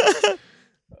genocide.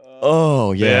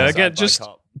 Oh yeah. Again, just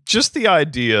the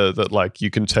idea that like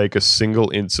you can take a single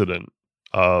incident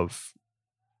of,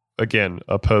 again,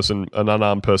 an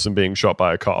unarmed person being shot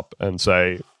by a cop and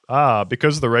say,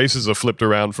 because the races are flipped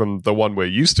around from the one we're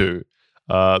used to,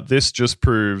 this just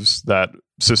proves that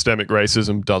systemic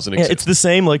racism doesn't exist. It's the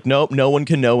same, like, no one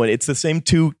can know it. It's the same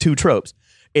two tropes.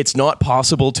 It's not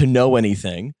possible to know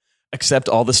anything except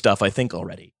all the stuff I think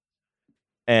already.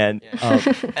 And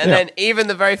then even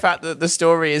the very fact that the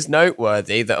story is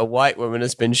noteworthy, that a white woman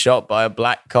has been shot by a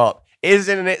black cop, is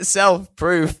in itself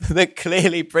proof that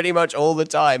clearly pretty much all the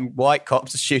time white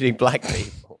cops are shooting black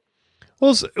people.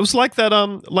 Well, it was like that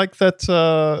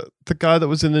the guy that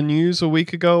was in the news a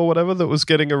week ago or whatever that was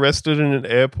getting arrested in an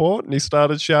airport and he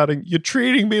started shouting, "You're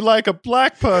treating me like a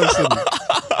black person."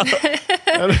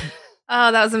 Oh,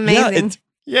 that was amazing.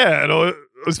 And all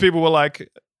those people were like,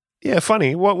 "Yeah,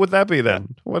 funny. What would that be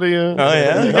then? What are you?" Oh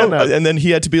yeah. And then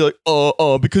he had to be like,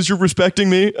 because you're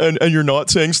respecting me and you're not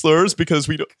saying slurs because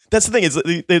we don't. That's the thing is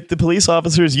the police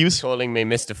officers used calling me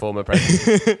Mr. Former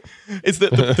President. It's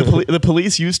the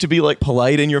police used to be like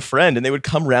polite and your friend, and they would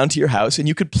come round to your house and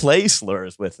you could play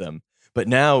slurs with them. But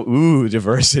now,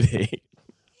 diversity.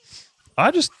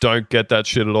 I just don't get that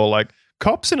shit at all. Like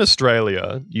cops in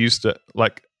Australia used to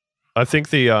like. I think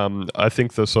the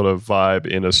sort of vibe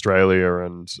in Australia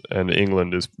and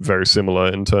England is very similar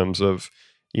in terms of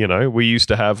You know, we used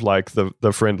to have like the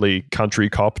friendly country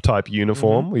cop type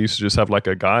uniform. We used to just have like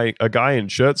a guy in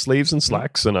shirt sleeves and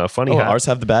slacks and a funny hat. Ours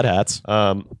have the bad hats.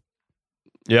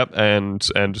 Yep, and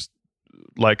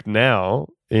like now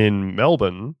in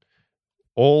Melbourne,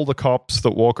 all the cops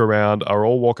that walk around are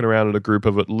all walking around in a group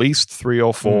of at least 3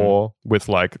 or 4 with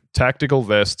like tactical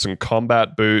vests and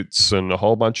combat boots and a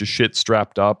whole bunch of shit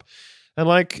strapped up. And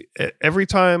like every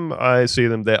time I see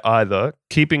them, they're either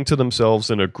keeping to themselves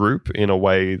in a group in a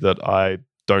way that I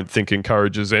don't think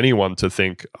encourages anyone to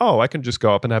think, oh, I can just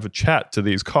go up and have a chat to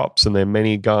these cops and their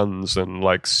many guns and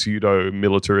like pseudo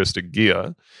militaristic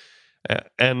gear.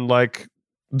 And like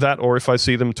that, or if I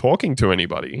see them talking to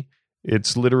anybody,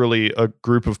 it's literally a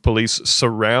group of police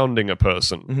surrounding a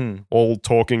person, all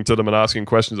talking to them and asking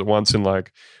questions at once in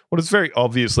like what is very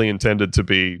obviously intended to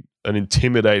be an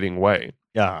intimidating way.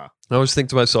 Yeah. I always think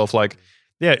to myself, like,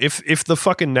 yeah, if the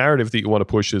fucking narrative that you want to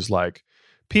push is like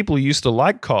people used to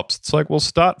like cops, it's like, well,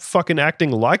 start fucking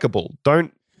acting likable.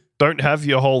 Don't have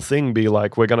your whole thing be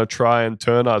like we're going to try and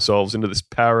turn ourselves into this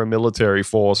paramilitary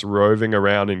force roving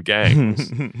around in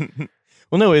gangs.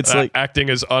 Well, no, it's like acting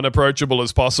as unapproachable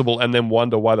as possible and then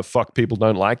wonder why the fuck people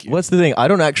don't like you. What's the thing? I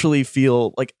don't actually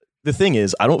feel like the thing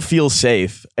is, I don't feel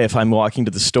safe if I'm walking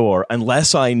to the store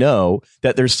unless I know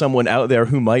that there's someone out there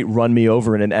who might run me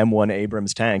over in an M1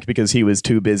 Abrams tank because he was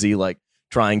too busy like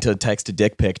trying to text a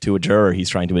dick pic to a juror he's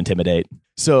trying to intimidate.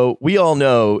 So we all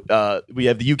know we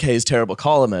have the UK's terrible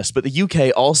columnist, but the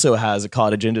UK also has a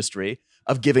cottage industry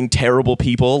of giving terrible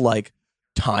people like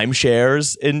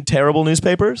timeshares in terrible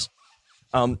newspapers.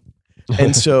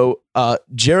 And so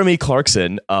Jeremy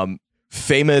Clarkson,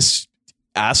 famous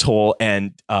asshole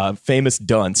and famous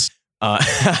dunce,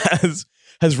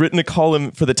 has written a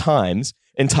column for The Times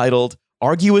entitled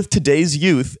 "Argue with Today's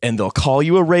Youth and They'll Call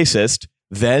You a Racist,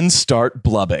 Then Start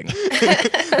Blubbing."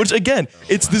 Which again,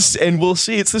 it's this, and we'll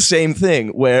see it's the same thing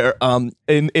where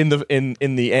in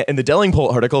the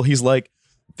Delingpole article, he's like,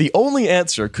 the only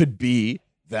answer could be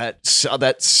that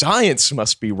science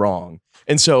must be wrong.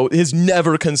 And so his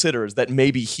never considers that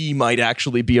maybe he might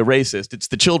actually be a racist. It's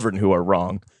the children who are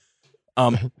wrong.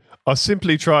 I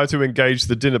simply try to engage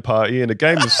the dinner party in a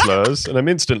game of slurs, and I'm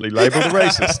instantly labeled a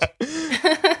racist.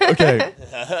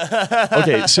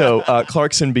 Okay, so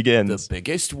Clarkson begins. The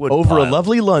biggest wood Over pile. a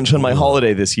lovely lunch on my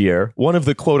holiday this year, one of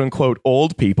the quote-unquote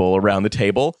old people around the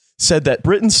table said that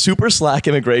Britain's super slack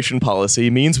immigration policy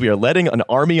means we are letting an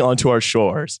army onto our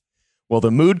shores. Well,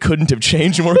 the mood couldn't have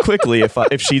changed more quickly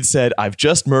if she'd said, "I've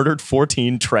just murdered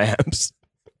 14 tramps."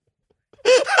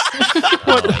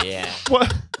 Oh, yeah.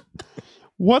 What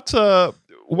Just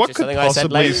could something I said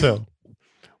possibly later. sound?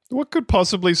 What could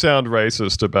possibly sound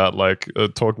racist about like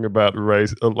talking about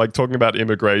race, like talking about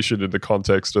immigration in the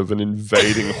context of an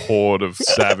invading horde of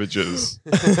savages?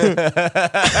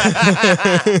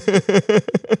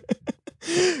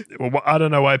 Well, I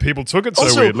don't know why people took it so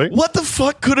Also, weirdly. what the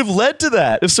fuck could have led to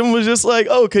that? If someone was just like,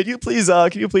 "Oh, could you please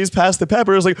pass the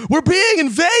pepper?" It's like, we're being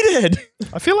invaded.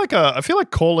 I feel like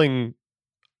calling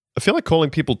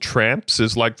people tramps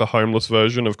is like the homeless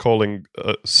version of calling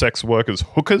sex workers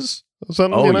hookers or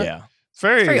something. Oh you know? yeah. It's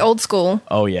very, Very old school.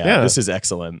 Oh yeah. Yeah. This is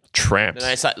excellent. tramps. No,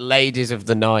 it's like ladies of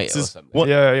the night or something. what-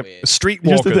 Yeah, Weird.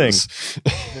 streetwalkers.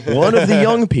 Here's the One of the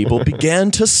young people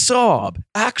began to sob,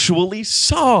 actually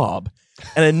sob.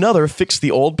 And another fixed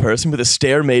the old person with a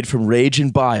stare made from rage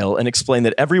and bile and explained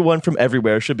that everyone from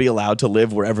everywhere should be allowed to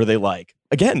live wherever they like.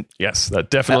 Again, Yes, that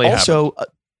definitely also,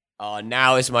 Oh,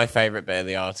 now is my favorite bit of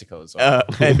the article as well,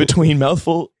 and between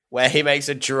where he makes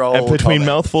a droll and between comment.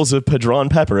 mouthfuls of Padron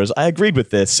peppers, I agreed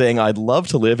with this, saying I'd love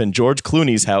to live in George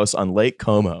Clooney's house on Lake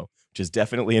Como, which is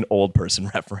definitely an old person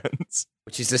reference.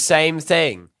 Which is the same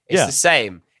thing. It's Yeah. the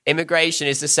same. Immigration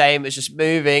is the same as just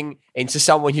moving into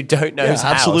someone you don't know's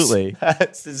house. absolutely.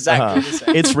 It's exactly the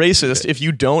same. It's racist if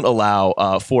you don't allow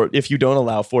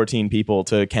 14 people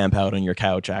to camp out on your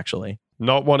couch. Actually,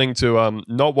 Not wanting to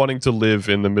live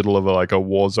in the middle of a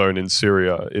war zone in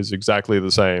Syria is exactly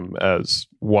the same as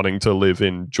wanting to live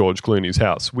in George Clooney's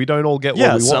house. We don't all get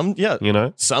what we want. You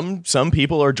know, some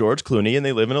people are George Clooney and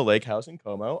they live in a lake house in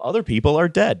Como. Other people are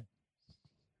dead.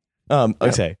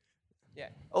 Okay. Yeah.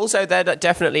 Also, they're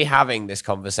definitely having this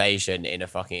conversation in a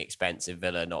fucking expensive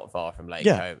villa not far from Lake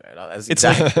Yeah. Como. Like, that's It's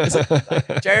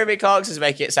exactly Jeremy Clarkson's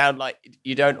making it sound like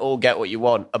you don't all get what you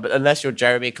want, but unless you're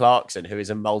Jeremy Clarkson, who is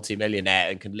a multi-millionaire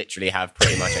and can literally have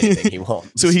pretty much anything he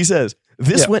wants. So he says,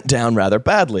 this went down rather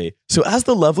badly. So as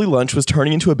the lovely lunch was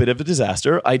turning into a bit of a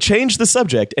disaster, I changed the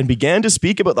subject and began to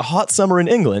speak about the hot summer in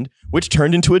England, which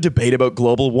turned into a debate about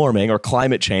global warming or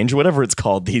climate change, or whatever it's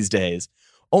called these days.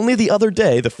 Only the other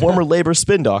day, the former Labour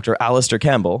spin doctor, Alistair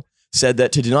Campbell, said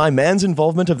that to deny man's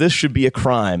involvement of this should be a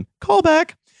crime.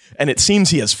 Callback. And it seems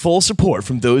he has full support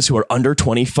from those who are under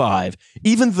 25,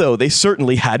 even though they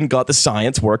certainly hadn't got the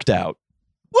science worked out.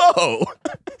 Whoa!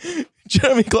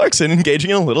 Jeremy Clarkson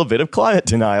engaging in a little bit of climate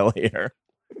denial here.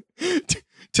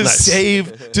 To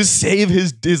save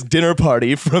his dinner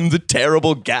party from the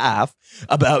terrible gaffe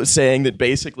about saying that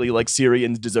basically like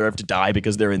Syrians deserve to die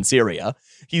because they're in Syria.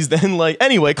 He's then like,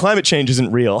 anyway, climate change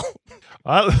isn't real.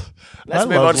 Let's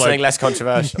move on to something less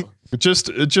controversial. Just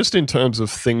in terms of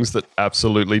things that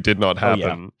absolutely did not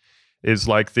happen, is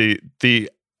like the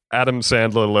Adam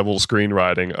Sandler level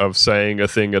screenwriting of saying a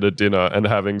thing at a dinner and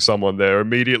having someone there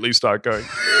immediately start going.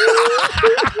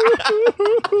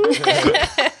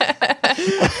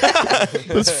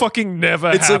 This fucking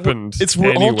never happened.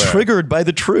 We're all triggered by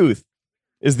the truth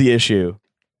is the issue.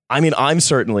 I mean, I'm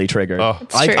certainly triggered. Oh.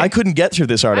 I couldn't get through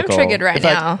this article. I'm triggered right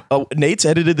now. Nate's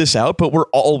edited this out, but we're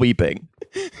all weeping.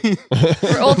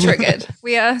 We're all triggered.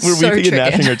 We're so weeping triggered.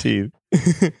 and gnashing our teeth.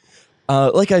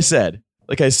 Like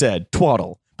I said,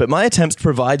 twaddle. But my attempts to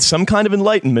provide some kind of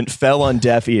enlightenment fell on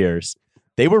deaf ears.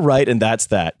 They were right, and that's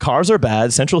that. Cars are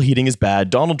bad, central heating is bad,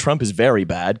 Donald Trump is very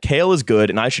bad, kale is good,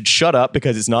 and I should shut up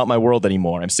because it's not my world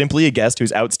anymore. I'm simply a guest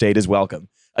whose outstayed is welcome.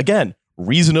 Again,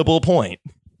 reasonable point.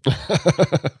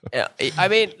 Yeah, I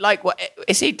mean, like, what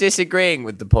is he disagreeing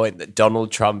with the point that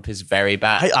Donald Trump is very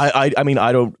bad?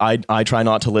 I try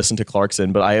not to listen to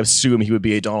Clarkson, but I assume he would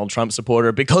be a Donald Trump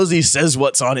supporter because he says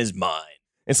what's on his mind.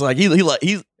 It's like he likes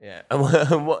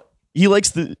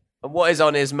the. What is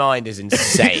on his mind is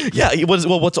insane. Yeah,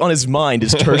 what's on his mind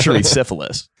is tertiary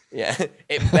syphilis. Yeah,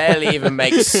 it barely even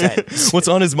makes sense. What's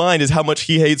on his mind is how much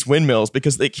he hates windmills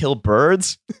because they kill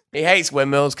birds. He hates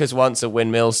windmills because once a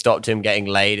windmill stopped him getting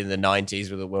laid in the 90s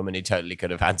with a woman he totally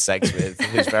could have had sex with,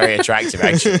 who's very attractive,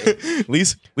 actually.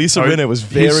 Lisa Rinna was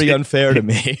very unfair to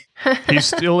me. He's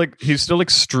still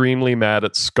extremely mad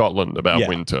at Scotland about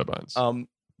wind turbines.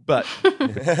 But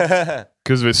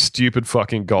because of his stupid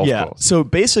fucking golf course. So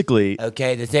basically,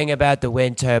 okay, the thing about the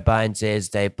wind turbines is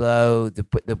they blow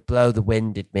the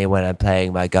wind at me when I'm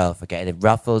playing my golf. Okay, and it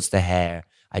ruffles the hair.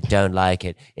 I don't like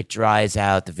it. It dries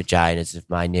out the vaginas of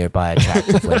my nearby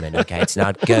attractive women. Okay, it's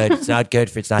not good. It's not good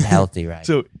for. It's not healthy, right?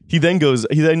 So he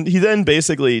then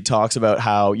basically talks about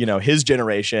how his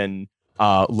generation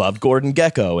loved Gordon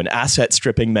Gekko, and asset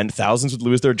stripping meant thousands would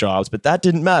lose their jobs, but that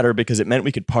didn't matter because it meant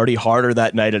we could party harder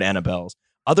that night at Annabelle's.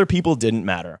 Other people didn't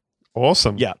matter.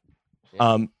 Awesome. Yeah.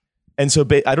 And so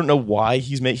I don't know why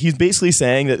he's basically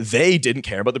saying that they didn't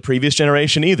care about the previous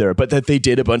generation either, but that they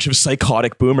did a bunch of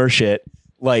psychotic boomer shit,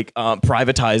 like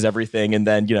privatize everything and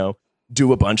then,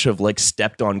 do a bunch of like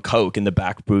stepped on coke in the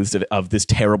back booths of this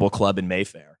terrible club in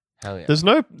Mayfair. Hell yeah.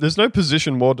 There's no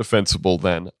position more defensible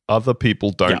than other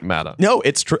people don't matter. No,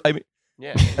 it's true. I mean,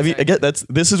 again,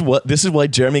 this is why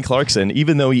Jeremy Clarkson,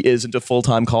 even though he isn't a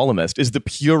full-time columnist, is the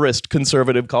purest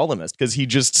conservative columnist because he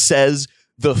just says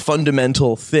the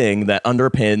fundamental thing that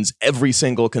underpins every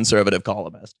single conservative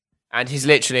columnist. And he's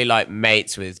literally like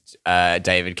mates with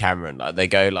David Cameron. Like they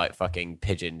go like fucking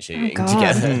pigeon shooting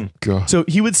together. God. So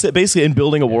he would say basically in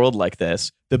building a world like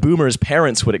this, the boomers'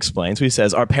 parents would explain. So he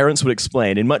says, our parents would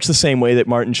explain in much the same way that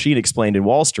Martin Sheen explained in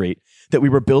Wall Street that we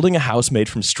were building a house made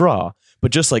from straw.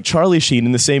 But just like Charlie Sheen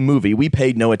in the same movie, we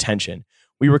paid no attention.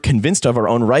 We were convinced of our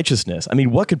own righteousness. I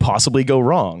mean, what could possibly go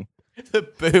wrong? The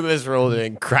boomers were all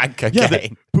doing crack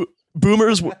cocaine. Yeah,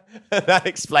 boomers. That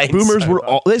explains. Boomers so were much.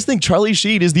 all. Let's think. Charlie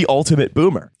Sheen is the ultimate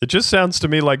boomer, It just sounds to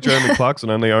me like Jeremy Clarkson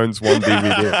only owns one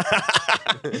DVD.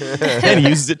 and he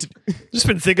uses it. Just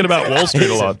been thinking about Wall Street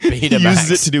a lot. He uses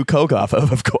it to do coke off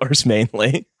of course,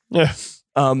 mainly. Yeah.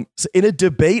 So in a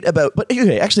debate about, but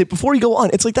okay, actually, before you go on,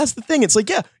 it's like that's the thing. It's like,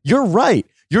 yeah, you're right.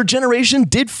 Your generation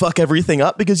did fuck everything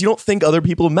up because you don't think other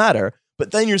people matter.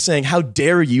 But then you're saying, how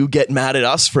dare you get mad at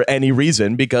us for any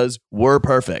reason because we're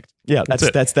perfect. Yeah,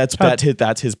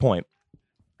 that's his point.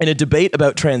 In a debate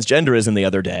about transgenderism the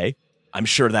other day, I'm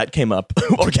sure that came up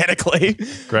organically.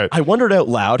 Great. I wondered out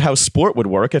loud how sport would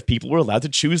work if people were allowed to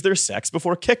choose their sex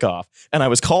before kickoff, and I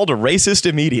was called a racist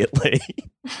immediately.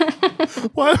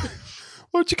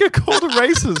 Why'd you get called a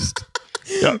racist?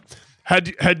 Yeah.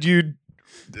 Had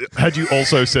you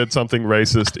also said something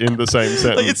racist in the same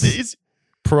sentence? It's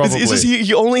probably. It's just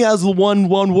he only has the one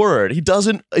word. He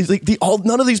doesn't. He's like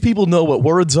none of these people know what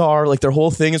words are. Like their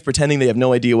whole thing is pretending they have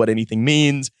no idea what anything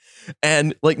means.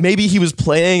 And like maybe he was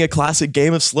playing a classic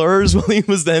game of slurs while he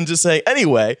was then just saying,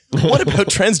 anyway, what about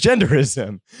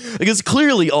transgenderism? Because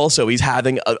clearly also he's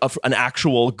having an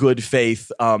actual good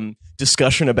faith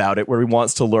discussion about it where he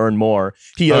wants to learn more.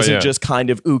 He isn't just kind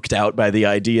of ooked out by the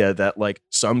idea that like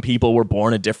some people were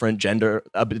born a different gender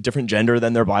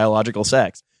than their biological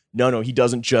sex. no, he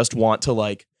doesn't just want to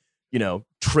like,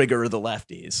 trigger the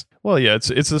lefties. Well, yeah,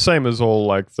 it's the same as all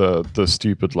like the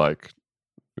stupid like,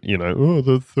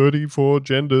 the 34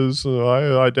 genders.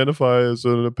 I identify as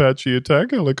an Apache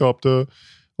attack helicopter.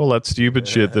 All that stupid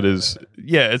shit that is,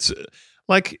 it's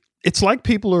like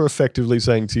people are effectively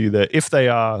saying to you that if they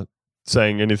are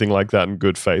saying anything like that in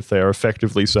good faith, they are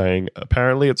effectively saying,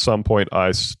 apparently at some point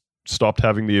I stopped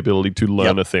having the ability to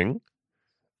learn a thing.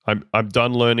 I'm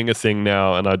done learning a thing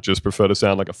now, and I'd just prefer to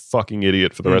sound like a fucking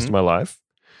idiot for the rest of my life.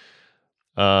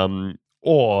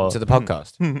 Or to the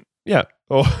podcast. Yeah.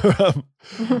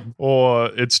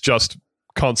 Or it's just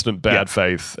constant bad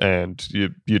faith, and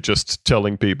you're just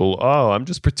telling people, oh, I'm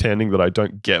just pretending that I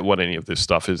don't get what any of this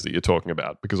stuff is that you're talking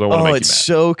about because I want to make you mad. Oh, it's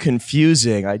so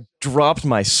confusing. I dropped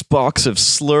my Spocks of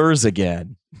slurs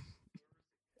again.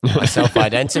 I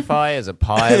self-identify as a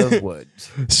pile of wood.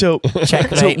 So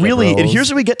really, and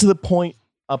here's where we get to a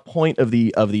point of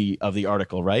the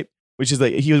article, right? Which is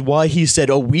like why he said,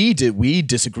 "Oh, we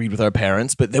disagreed with our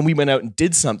parents, but then we went out and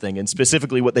did something, and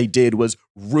specifically what they did was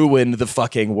ruin the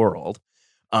fucking world."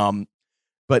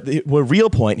 But the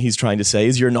real point he's trying to say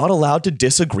is you're not allowed to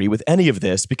disagree with any of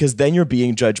this because then you're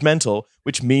being judgmental,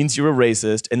 which means you're a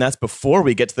racist, and that's before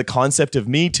we get to the concept of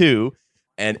Me Too.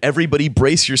 And everybody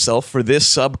brace yourself for this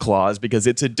subclause because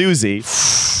it's a doozy,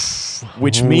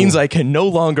 which means I can no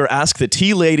longer ask the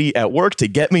tea lady at work to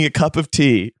get me a cup of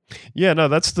tea. Yeah, no,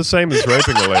 that's the same as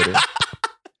raping a lady.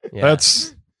 Yeah.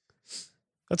 That's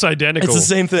identical. It's the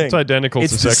same thing. It's identical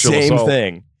It's to the sexual same assault.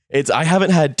 thing. I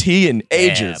haven't had tea in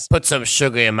ages. Yeah, put some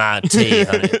sugar in my tea,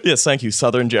 honey. Yes, thank you,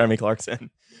 Southern Jeremy Clarkson.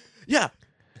 Yeah.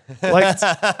 Like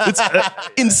it's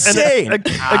insane.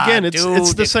 Again,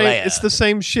 it's the same. It's the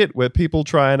same shit where people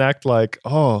try and act like,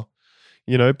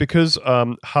 because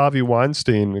Harvey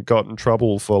Weinstein got in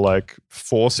trouble for like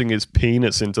forcing his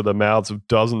penis into the mouths of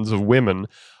dozens of women.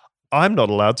 I'm not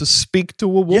allowed to speak to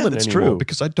a woman that's anymore true.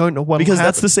 because I don't know what. Because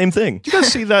that's the same thing. Do you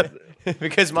guys see that?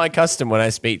 Because my custom when I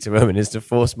speak to women is to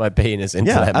force my penis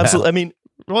into their absolutely. mouth. I mean,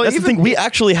 Well, that's the even- thing. We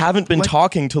actually haven't been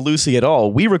talking to Lucy at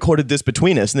all. We recorded this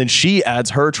between us, and then she adds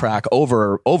her track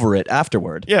over it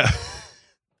afterward. Yeah.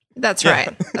 That's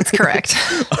right. That's correct.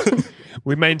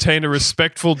 We maintain a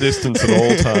respectful distance at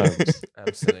all times.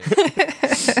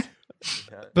 Absolutely.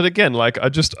 But again, like I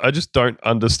just don't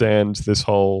understand this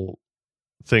whole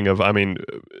thing of, I mean,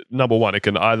 number one, it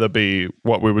can either be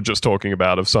what we were just talking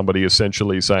about of somebody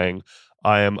essentially saying,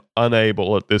 I am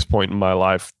unable at this point in my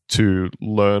life to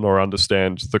learn or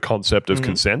understand the concept of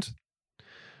consent.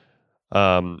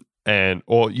 Or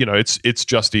it's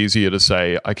just easier to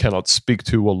say I cannot speak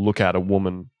to or look at a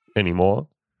woman anymore.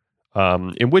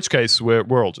 In which case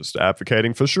we're all just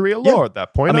advocating for Sharia law at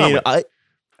that point. I mean,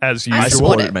 as I I usual.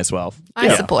 support it. it myself.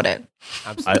 I support it.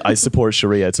 Absolutely. I support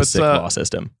Sharia. It's a But, sick law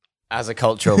system. As a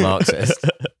cultural Marxist.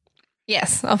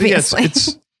 Yes, But yes,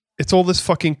 obviously. it's all this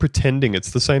fucking pretending.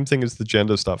 It's the same thing as the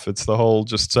gender stuff. It's the whole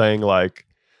just saying like,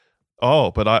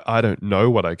 oh, but I don't know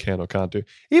what I can or can't do.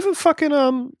 Even fucking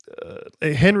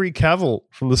Henry Cavill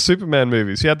from the Superman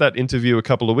movies. He had that interview a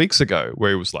couple of weeks ago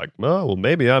where he was like, oh, well,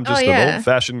 maybe I'm just an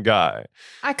old-fashioned guy.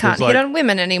 I can't like- hit on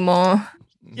women anymore.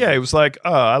 Yeah, he was like,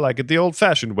 oh, I like it the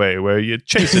old-fashioned way where you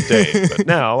chase a dame. But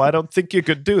now I don't think you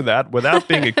could do that without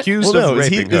being accused of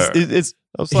raping her.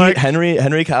 I was like, Henry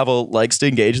Cavill likes to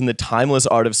engage in the timeless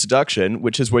art of seduction,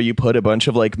 which is where you put a bunch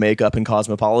of like makeup and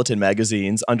Cosmopolitan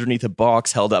magazines underneath a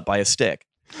box held up by a stick.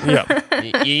 yeah.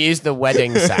 You use the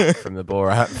wedding sack from the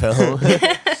Borat film.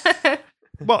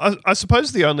 Well, I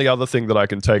suppose the only other thing that I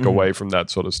can take away from that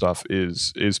sort of stuff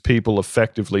is people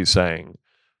effectively saying,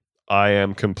 I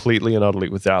am completely and utterly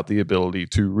without the ability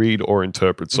to read or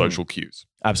interpret social cues.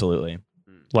 Absolutely.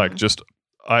 Like just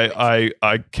I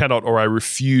cannot or I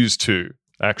refuse to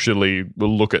actually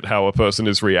look at how a person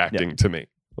is reacting to me.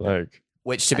 Like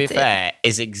Which, to be That's it. fair,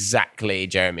 is exactly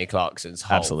Jeremy Clarkson's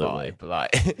whole Absolutely. vibe.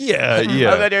 Like, yeah, I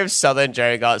yeah. wonder if Southern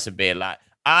Jeremy Clarkson being like,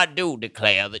 I do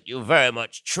declare that you very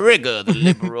much trigger the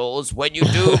liberals when you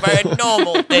do very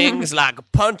normal things like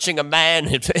punching a man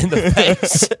in the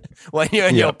face when you're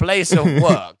in your place of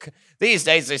work. These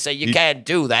days they say you can't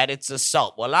do that, it's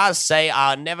assault. Well, I say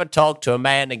I'll never talk to a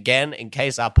man again in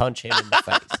case I punch him in the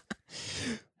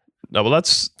face. No, well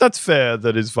that's fair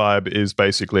that his vibe is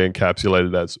basically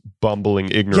encapsulated as bumbling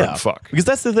ignorant fuck. Because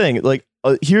that's the thing. Like,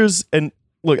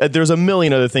 there's a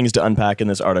million other things to unpack in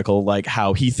this article, like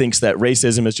how he thinks that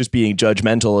racism is just being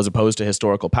judgmental as opposed to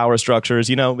historical power structures.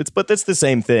 But that's the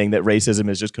same thing, that racism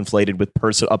is just conflated with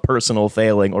a personal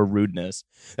failing or rudeness,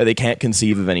 that they can't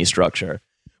conceive of any structure.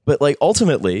 But like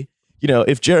ultimately,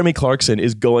 if Jeremy Clarkson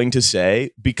is going to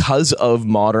say, because of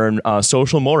modern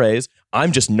social mores,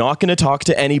 I'm just not going to talk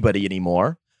to anybody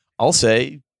anymore. I'll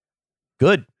say,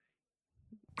 good,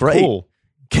 great. Cool.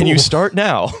 Can you start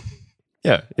now?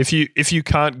 Yeah, if you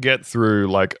can't get through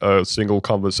like a single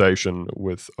conversation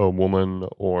with a woman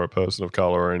or a person of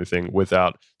color or anything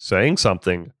without saying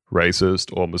something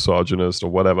racist or misogynist or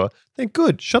whatever, then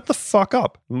good. Shut the fuck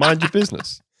up. Mind your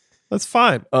business. That's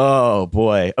fine. Oh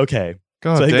boy. Okay.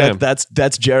 God So I damn. think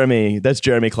that's Jeremy. That's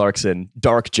Jeremy Clarkson.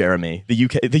 Dark Jeremy.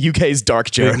 The UK's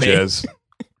Dark Jeremy Big Jez.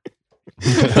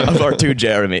 of our two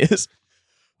Jeremys.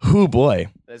 Oh boy.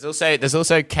 There's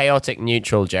also chaotic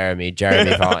neutral Jeremy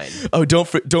Vine, Oh, don't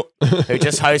who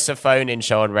just hosts a phone-in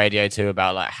show on Radio 2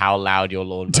 about like how loud your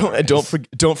lawn is.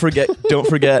 don't forget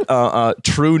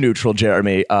true neutral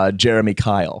Jeremy, Jeremy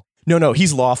Kyle. No,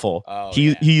 he's lawful. Oh,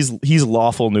 He's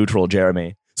lawful neutral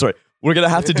Jeremy. Sorry. We're gonna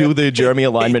have to do the Jeremy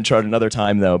alignment chart another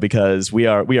time though, because we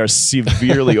are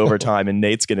severely over time, and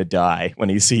Nate's gonna die when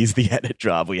he sees the edit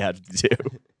job we have to do.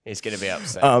 He's going to be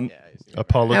upset.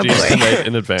 Apologies Oh, boy. to Nate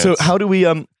in advance. So how do we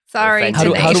Sorry,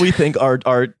 How how do Nate. we think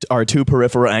our two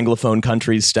peripheral anglophone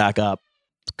countries stack up?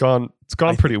 It's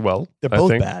gone pretty well. They're I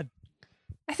both think. bad.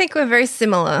 I think we're very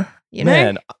similar. You know,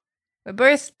 Man, we're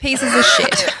both pieces of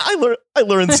shit. I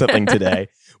learned something today,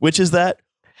 which is that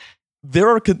there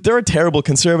are terrible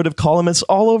conservative columnists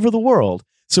all over the world,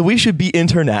 so we should be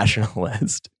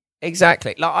internationalist.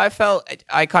 Exactly. Like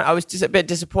I was just a bit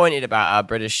disappointed about our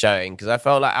British showing because I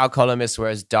felt like our columnists were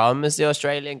as dumb as the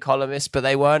Australian columnists, but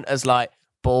they weren't as like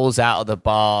balls out of the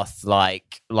bath.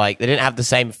 Like they didn't have the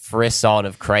same frisson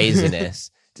of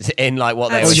craziness in like what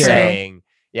they That's were true. saying.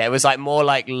 Yeah, it was like more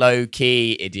like low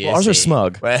key idiocy. Ours are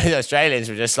smug. Where the Australians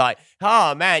were just like,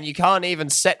 "Oh man, you can't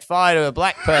even set fire to a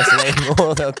black person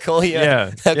anymore. They'll call you,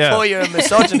 call you a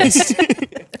misogynist."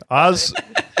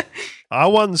 Our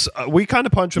ones, we kind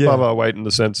of punch above our weight in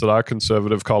the sense that our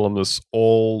conservative columnists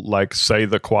all like say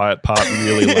the quiet part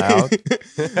really loud.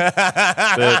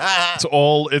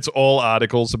 It's all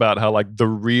articles about how like the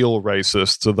real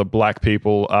racists are the black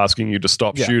people asking you to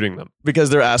stop shooting them. Because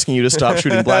they're asking you to stop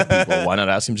shooting black people. Why not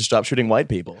ask them to stop shooting white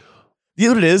people? You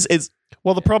know what it is?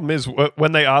 Well, the problem is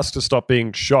when they ask to stop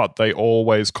being shot, they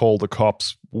always call the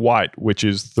cops white, which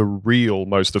is the real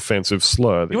most offensive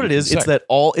slur. You know what it is? It's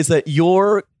that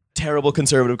your terrible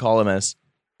conservative columnists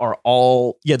are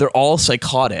all they're all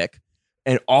psychotic,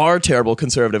 and our terrible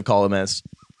conservative columnists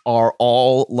are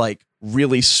all like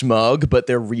really smug, but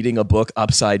they're reading a book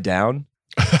upside down.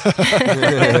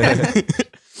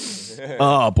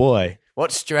 Oh boy.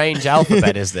 What strange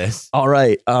alphabet is this? All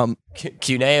right.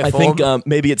 Cuneiform? I think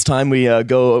maybe it's time we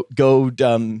go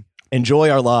enjoy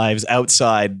our lives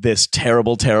outside this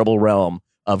terrible, terrible realm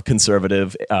of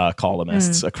conservative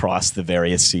columnists across the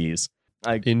various seas.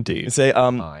 Indeed. Say,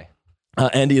 Hi.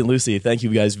 Andy and Lucy, thank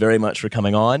you guys very much for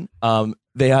coming on.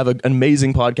 They have an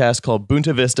amazing podcast called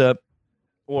Boonta Vista,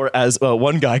 or as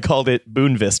one guy called it,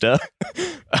 Boon Vista,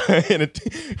 in a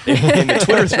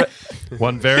Twitter thread.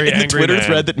 One very angry Twitter man.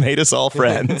 thread that made us all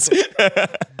friends.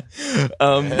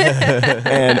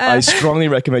 And I strongly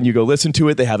recommend you go listen to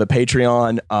it. They have a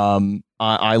Patreon.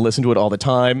 I listen to it all the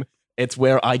time. It's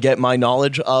where I get my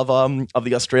knowledge of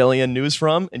the Australian news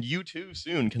from, and you too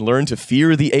soon can learn to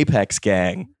fear the Apex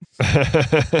Gang.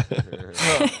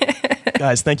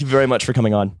 Guys, thank you very much for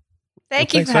coming on.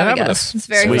 Thank you thanks for for having having us. us. It's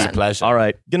very Sweet fun. pleasure. All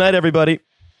right. Good night, everybody.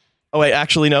 Oh, wait,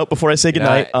 actually, no. Before I say good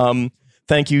night,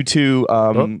 thank you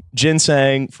to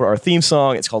Ginseng for our theme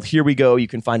song. It's called Here We Go. You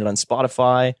can find it on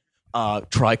Spotify.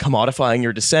 Try commodifying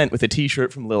your dissent with a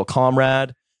t-shirt from Lil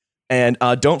Comrade. And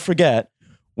don't forget,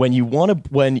 when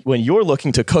you're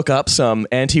looking to cook up some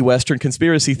anti-Western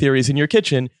conspiracy theories in your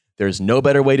kitchen, there's no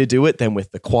better way to do it than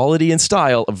with the quality and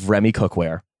style of Remy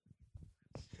cookware.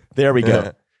 There we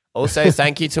go. Also,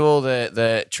 thank you to all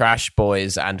the trash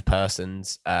boys and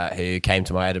persons who came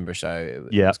to my Edinburgh show.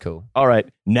 It was cool. All right.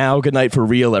 Now, good night for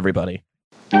real, everybody.